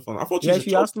Arsenal fan. I thought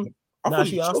she Arsenal.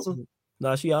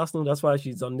 She Arsenal. That's why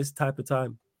she's on this type of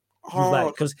time. She was like,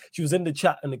 because she was in the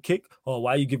chat and the kick. Oh,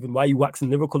 why are you waxing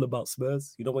lyrical about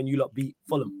Spurs? You know, when you lot beat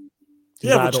Fulham.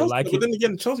 Yeah, but I don't like it. But then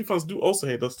again, Chelsea fans do also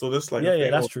hate us, so that's like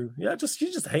that's true. Yeah, you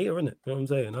just hate her, innit? You know what I'm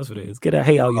saying? That's what it is. Get that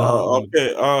hate out your heart.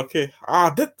 Okay.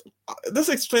 This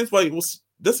explains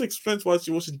why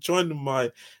she was enjoying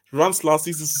my rants last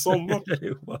season so much.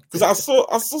 Because I saw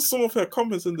some of her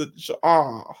comments in the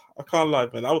I can't lie,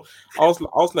 man. I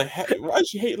was like, hey, why is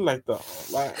she hating like that?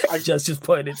 Like, I just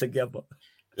putting it together.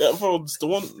 Yeah, bro, it's the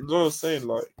one that I was saying,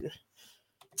 like,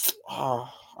 I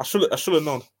should have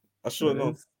known. I should have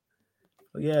known.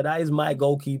 Yeah, that is my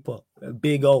goalkeeper,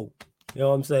 Big O. You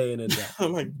know what I'm saying? And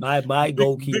that. my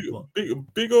goalkeeper,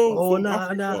 big O. Oh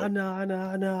nah.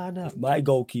 My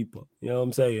goalkeeper. You know what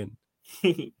I'm saying?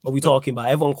 What we talking about?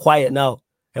 Everyone quiet now.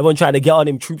 Everyone trying to get on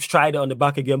him. Troops tried it on the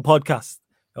Back Again podcast.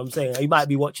 You know what I'm saying? He might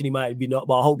be watching, he might be not,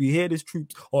 but I hope you hear this,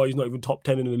 Troops. Oh, he's not even top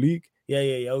 10 in the league.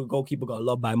 Yeah. Goalkeeper got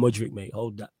loved by Mudrick, mate.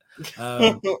 Hold that.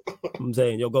 I'm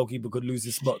saying your goalkeeper could lose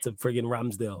his spot to friggin'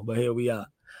 Ramsdale, but here we are.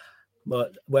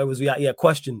 But where was we at? Yeah,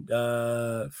 question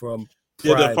from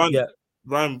Prime.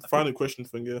 Ryan, final question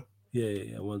thing, yeah.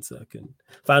 Yeah, 1 second.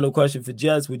 Final question for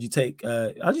Jez. Would you take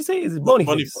how'd you say? Is it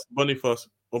Boniface? Boniface.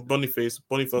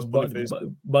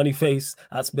 Boniface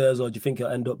at Spurs, or do you think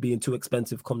it'll end up being too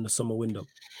expensive come the summer window?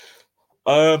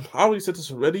 I already said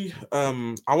this already. I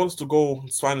want us to go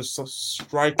sign a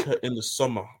striker in the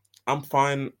summer. I'm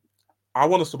fine. I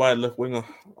want us to buy a left winger.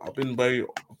 I've been very,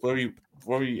 very,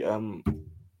 very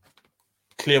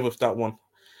clear with that one.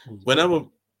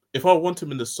 If I want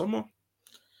him in the summer,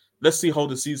 let's see how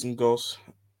the season goes.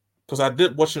 Because I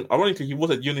did watch him. Ironically, he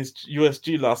was at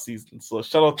USG last season. So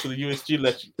shout out to the USG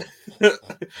legend.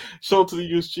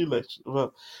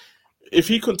 But if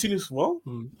he continues well,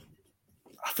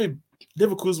 I think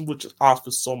Leverkusen would just ask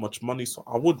for so much money. So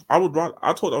I would rather.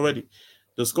 I told already,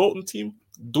 the scouting team,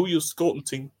 do your scouting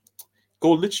thing.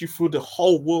 Go literally through the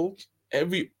whole world,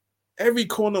 every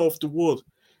corner of the world,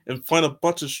 and find a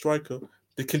budget striker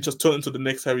that can just turn into the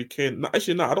next Harry Kane. No,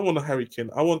 actually, no, I don't want a Harry Kane.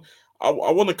 I want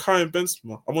a Karim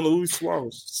Benzema. I want a Luis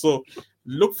Suarez. So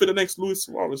look for the next Luis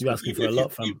Suarez. You're asking for a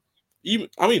lot, fam.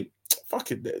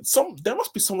 Fuck it. There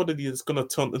must be somebody that's gonna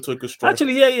turn into a good striker.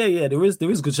 Actually, yeah. There is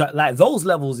good strikers. Like those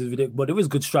levels is ridiculous, but there is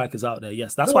good strikers out there.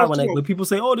 Yes, that's why when people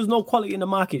say, "Oh, there's no quality in the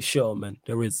market," sure, man,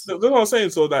 there is. That's what I'm saying.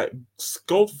 So that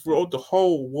go throughout the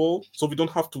whole world, so we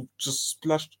don't have to just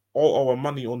splash all our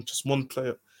money on just one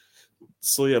player.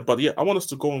 So yeah, but yeah, I want us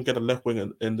to go and get a left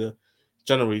wing in the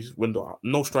January window.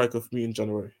 No striker for me in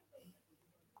January.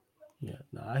 Yeah,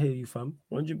 no, I hear you, fam.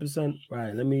 100%.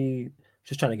 Right, let me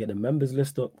just trying to get the members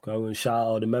list up. Go and shout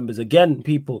out the members again,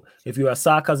 people. If you're a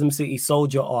Sarcasm City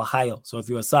soldier or higher, so if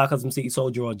you're a Sarcasm City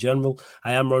soldier or general,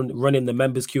 I am running the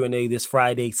members Q&A this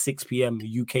Friday, 6 p.m.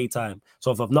 UK time. So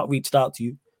if I've not reached out to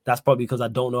you, that's probably because I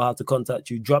don't know how to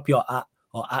contact you. Drop your @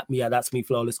 or at me at That's Me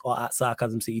Flawless or at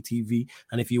Sarcasm City TV.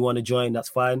 And if you want to join, that's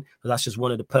fine. But that's just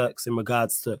one of the perks in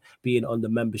regards to being on the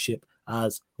membership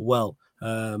as well.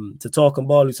 To talk and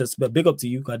ball, who says big up to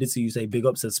you. I did see you say big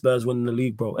up, says Spurs winning the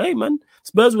league, bro. Hey man,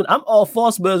 Spurs win. I'm all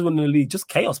for Spurs winning the league, just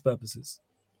chaos purposes.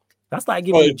 That's like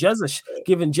giving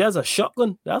Jez a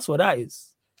shotgun. That's what that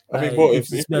is. I mean, bro, if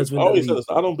Spurs win the league,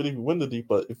 I don't believe we win the league,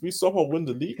 but if we somehow win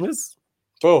the league,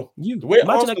 bro, the way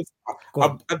Arsenal,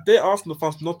 I dare Arsenal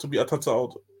fans not to be Atata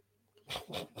out.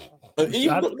 And you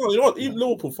know what? Even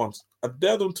Liverpool fans, I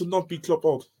dare them to not be Klopp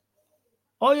out.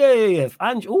 Oh yeah.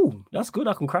 And that's good.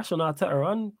 I can crash on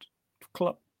Arteta and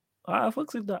Klopp. I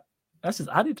fucks with that. That's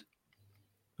just added.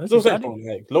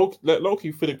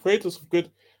 Loki, for the creators of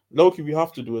good, Loki, we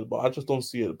have to do it, but I just don't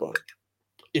see it. But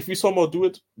if we somehow do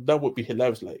it, that would be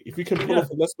hilarious. Like if we can pull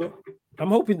off a Leicester, I'm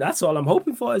hoping that's all I'm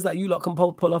hoping for is that you lot can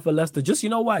pull off a Leicester. Just you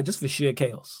know why? Just for sheer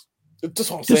chaos.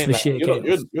 Just what I'm saying. For sheer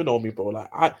chaos. You know me, bro.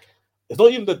 Like it's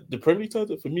not even the Premier League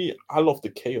title. For me, I love the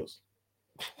chaos.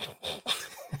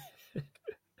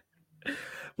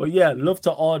 But yeah, love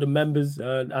to all the members.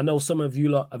 I know some of you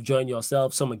lot have joined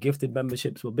yourself. Some are gifted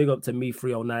memberships. Well, big up to me,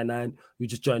 3099, who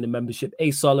just joined the membership. A.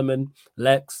 Solomon,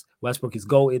 Lex, Westbrook is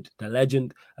goated, the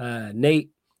legend. Nate,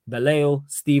 Baleo,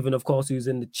 Stephen, of course, who's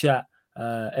in the chat.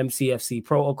 MCFC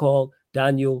Protocol,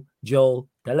 Daniel, Joel,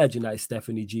 the legend that is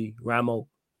Stephanie G, Ramo,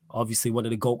 obviously one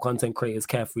of the GOAT content creators,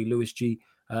 Carefree Lewis G,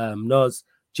 Noz,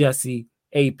 Jesse,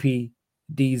 AP,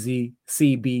 DZ,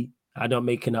 CB. I'm not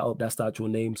making that up. That's the actual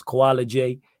names. Koala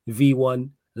J, V1,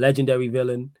 Legendary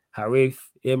Villain, Harif,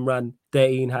 Imran,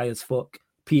 13 High as Fuck,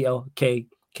 PLK,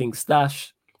 King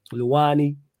Stash,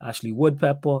 Luani, Ashley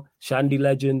Woodpepper, Shandy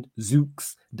Legend,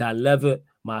 Zooks, Dan Levitt,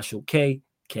 Marshall K,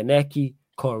 Kaneki,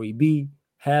 Corey B,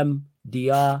 Hem,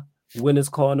 DR, Winners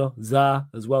Corner, Zah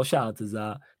as well. Shout out to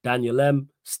Zah, Daniel M,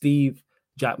 Steve,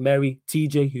 Jack Merry,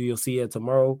 TJ, who you'll see here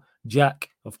tomorrow, Jack,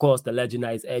 of course, the legend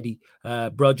that is Eddie,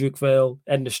 Broderick Vale,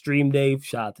 End the Stream Dave,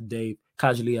 shout out to Dave,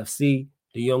 Casually FC,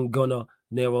 the Young Gunner,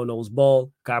 Nero Knows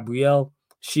Ball, Gabrielle,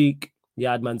 Sheik,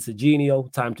 Yadman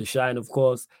Serginio, Time to Shine, of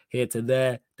course, Here to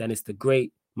There, Dennis the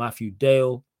Great, Matthew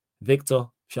Dale, Victor,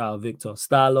 shout out Victor,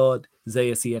 Starlord,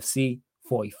 Zaya CFC,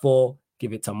 44,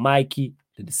 give it to Mikey,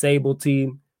 the Disabled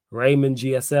Team, Raymond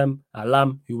GSM,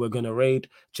 Alam, who we're going to raid,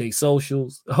 J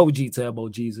Socials, OG Turbo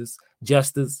Jesus,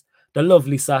 Jesters, the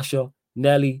lovely Sasha,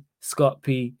 Nelly, Scott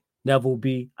P, Neville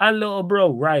B, and little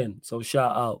bro, Ryan. So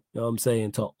shout out, you know what I'm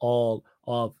saying, to all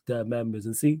of the members.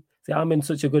 And see, I'm in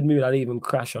such a good mood. I didn't even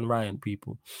crash on Ryan,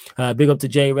 people. Big up to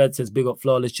J Red, says big up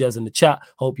Flawless Jazz in the chat.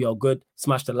 Hope you're good.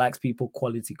 Smash the likes, people.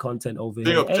 Quality content over Big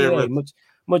here. up, J-Red.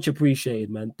 Much appreciated,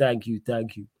 man. Thank you.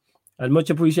 And much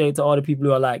appreciated to all the people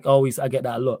who are like, always, I get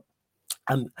that look.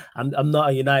 I'm not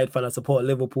a United fan. I support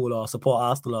Liverpool or support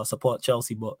Arsenal or support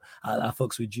Chelsea, but I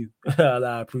fucks with you.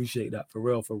 I appreciate that, for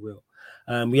real.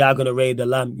 We are going to raid the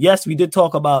Lamb. Yes, we did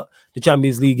talk about the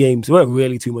Champions League games. There weren't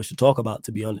really too much to talk about,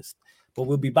 to be honest. But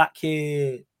we'll be back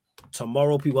here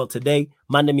tomorrow, people. Today,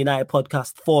 Mandem United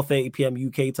podcast, 4:30 p.m.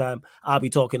 UK time. I'll be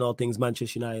talking all things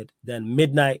Manchester United. Then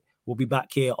midnight, we'll be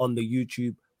back here on the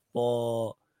YouTube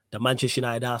for the Manchester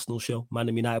United Arsenal show.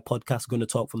 Mandem United podcast, going to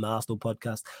talk from the Arsenal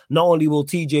podcast. Not only will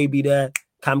TJ be there,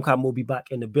 Cam will be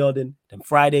back in the building. Then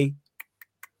Friday,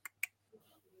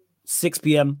 6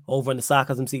 p.m. over on the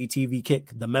Sarcasm City TV kick,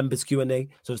 the members Q&A.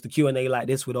 So it's the Q&A like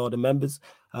this with all the members.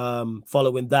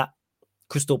 Following that,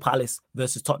 Crystal Palace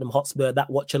versus Tottenham Hotspur, that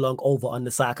watch along over on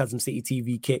the Sarcasm City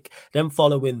TV kick. Then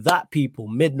following that, people,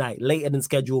 midnight, later than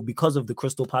scheduled because of the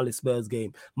Crystal Palace Spurs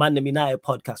game, Mandem United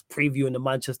podcast previewing the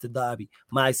Manchester derby.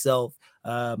 Myself,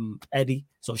 Eddie.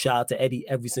 So shout out to Eddie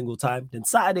every single time. Then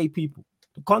Saturday, people,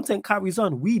 the content carries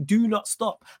on. We do not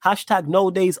stop. Hashtag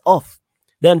no days off.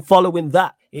 Then following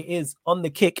that, it is on the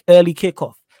kick, early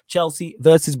kickoff. Chelsea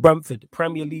versus Brentford,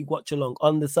 Premier League watch along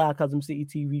on the Sarcasm City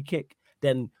TV kick.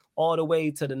 Then all the way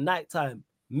to the nighttime,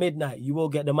 midnight, you will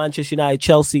get the Manchester United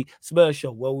Chelsea Spurs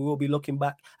show, where we will be looking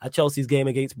back at Chelsea's game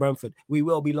against Brentford. We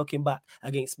will be looking back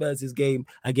against Spurs' game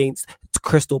against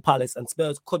Crystal Palace, and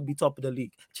Spurs could be top of the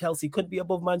league. Chelsea could be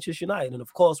above Manchester United, and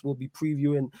of course, we'll be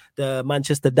previewing the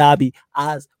Manchester derby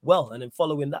as well. And then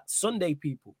following that, Sunday,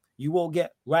 people, you will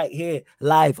get right here,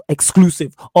 live,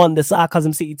 exclusive on the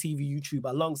Sarcasm City TV YouTube,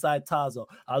 alongside Tazo,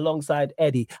 alongside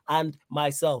Eddie, and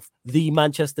myself, the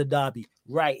Manchester Derby,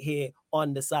 right here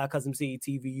on the Sarcasm City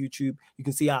TV YouTube. You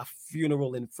can see our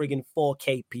funeral in friggin'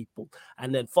 4K, people.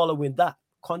 And then following that,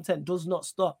 content does not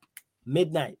stop.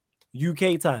 Midnight,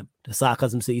 UK time, the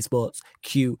Sarcasm City Sports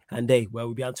Q&A, where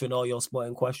we'll be answering all your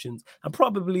sporting questions and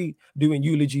probably doing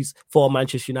eulogies for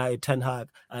Manchester United, Ten Hag,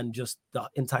 and just the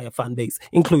entire fan base,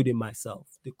 including myself.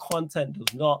 The content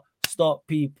does not stop,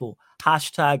 people.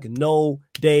 Hashtag no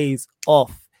days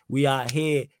off. We are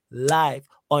here live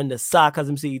on the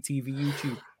Sarcasm City TV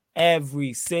YouTube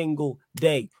every single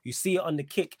day. You see it on the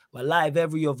kick. We're live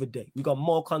every other day. We got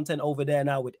more content over there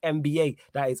now with NBA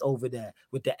that is over there,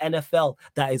 with the NFL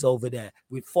that is over there,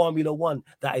 with Formula One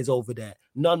that is over there,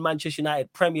 non-Manchester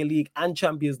United Premier League and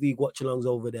Champions League watch-alongs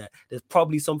over there. There's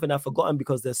probably something I've forgotten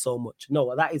because there's so much.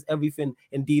 No, that is everything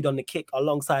indeed on the kick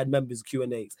alongside members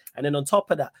Q&As. And then on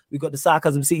top of that, we got the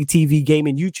Sarcasm City TV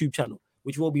gaming YouTube channel,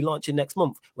 which will be launching next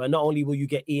month, where not only will you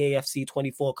get EAFC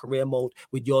 24 career mode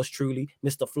with yours truly,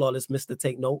 Mr. Flawless, Mr.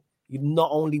 Take Note, not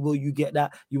only will you get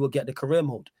that, you will get the career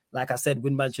mode, like I said,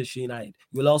 with Manchester United.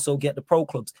 You'll also get the pro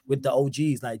clubs with the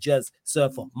OGs like Jez,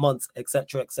 Surfer, Muntz,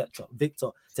 etc., Victor,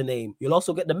 to name. You'll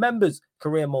also get the members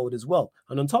career mode as well.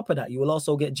 And on top of that, you will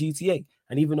also get GTA.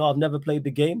 And even though I've never played the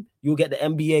game, you'll get the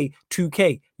NBA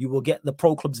 2K. You will get the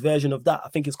pro clubs version of that. I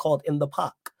think it's called In the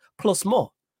Park, plus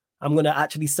more. I'm going to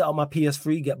actually set up my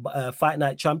PS3, get Fight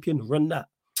Night Champion, run that.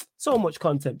 So much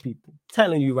content, people.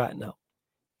 Telling you right now.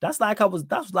 That's like I was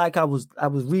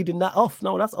reading that off.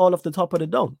 No, that's all off the top of the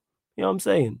dome. You know what I'm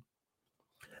saying?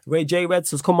 Ray J Red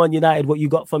says, come on, United, what you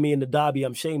got for me in the derby?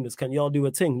 I'm shameless. Can y'all do a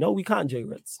thing? No, we can't, J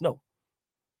Reds. No.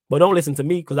 But don't listen to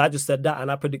me, because I just said that and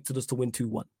I predicted us to win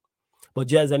 2-1. But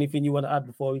Jez, anything you want to add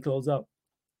before we close out?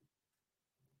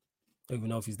 I don't even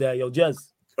know if he's there. Yo, Jez.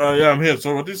 Yeah, I'm here.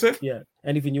 So what did you say? Yeah.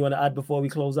 Anything you want to add before we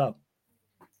close out?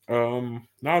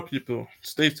 Now, people,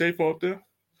 stay safe out there.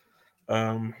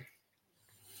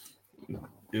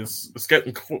 It's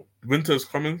getting cold. Winter is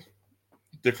coming.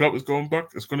 The club is going back.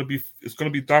 It's gonna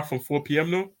be dark from 4 p.m.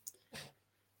 now.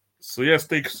 So yeah,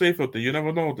 stay safe out there. You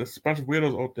never know. There's a bunch of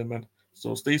weirdos out there, man.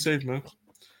 So stay safe, man.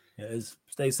 Yeah, it's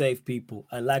Stay safe, people.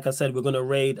 And like I said, we're going to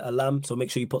raid Alam. So make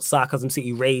sure you put Sarcasm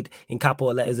City raid in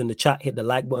capital letters in the chat. Hit the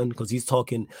like button because he's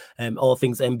talking all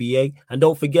things NBA. And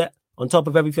don't forget, on top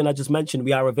of everything I just mentioned,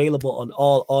 we are available on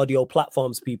all audio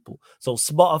platforms, people. So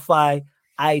Spotify,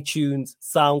 iTunes,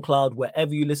 SoundCloud,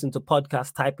 wherever you listen to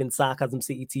podcasts, type in Sarcasm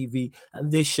City TV.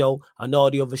 And this show and all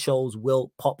the other shows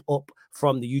will pop up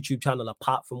from the YouTube channel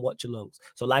apart from Watch Alongs.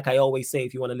 So like I always say,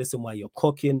 if you want to listen while you're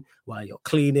cooking, while you're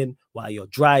cleaning, while you're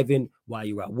driving, while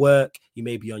you're at work, you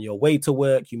may be on your way to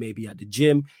work, you may be at the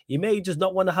gym, you may just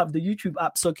not want to have the YouTube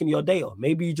app sucking your data.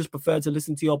 Maybe you just prefer to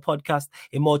listen to your podcast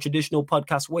in more traditional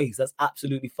podcast ways. That's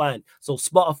absolutely fine. So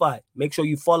Spotify, make sure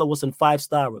you follow us and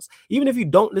 5-star us. Even if you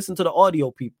don't listen to the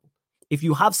audio, people, if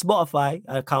you have Spotify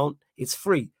account, it's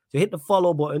free. So hit the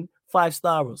follow button,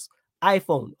 5-star us.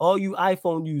 iPhone, all you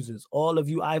iPhone users, all of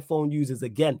you iPhone users,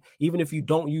 again, even if you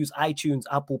don't use iTunes,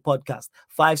 Apple Podcast,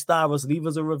 5-star us, leave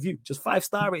us a review. Just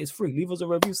 5-star it, it's free. Leave us a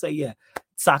review, say, yeah,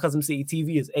 Sarcasm City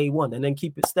TV is A1, and then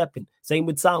keep it stepping. Same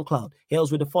with SoundCloud,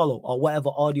 hails with a follow, or whatever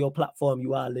audio platform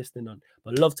you are listening on.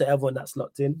 But love to everyone that's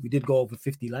locked in. We did go over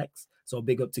 50 likes, so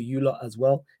big up to you lot as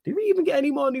well. Did we even get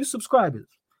any more new subscribers?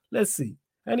 Let's see.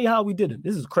 Anyhow, we didn't.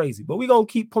 This is crazy. But we're going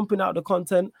to keep pumping out the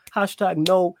content. Hashtag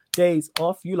no days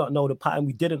off. You lot know the pattern.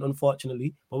 We didn't,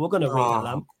 unfortunately. But we're going to rate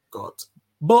Alam. God.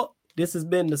 But this has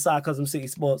been the Sarcasm City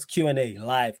Sports Q&A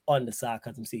live on the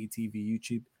Sarcasm City TV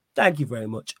YouTube. Thank you very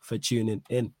much for tuning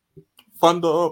in. Thunder up.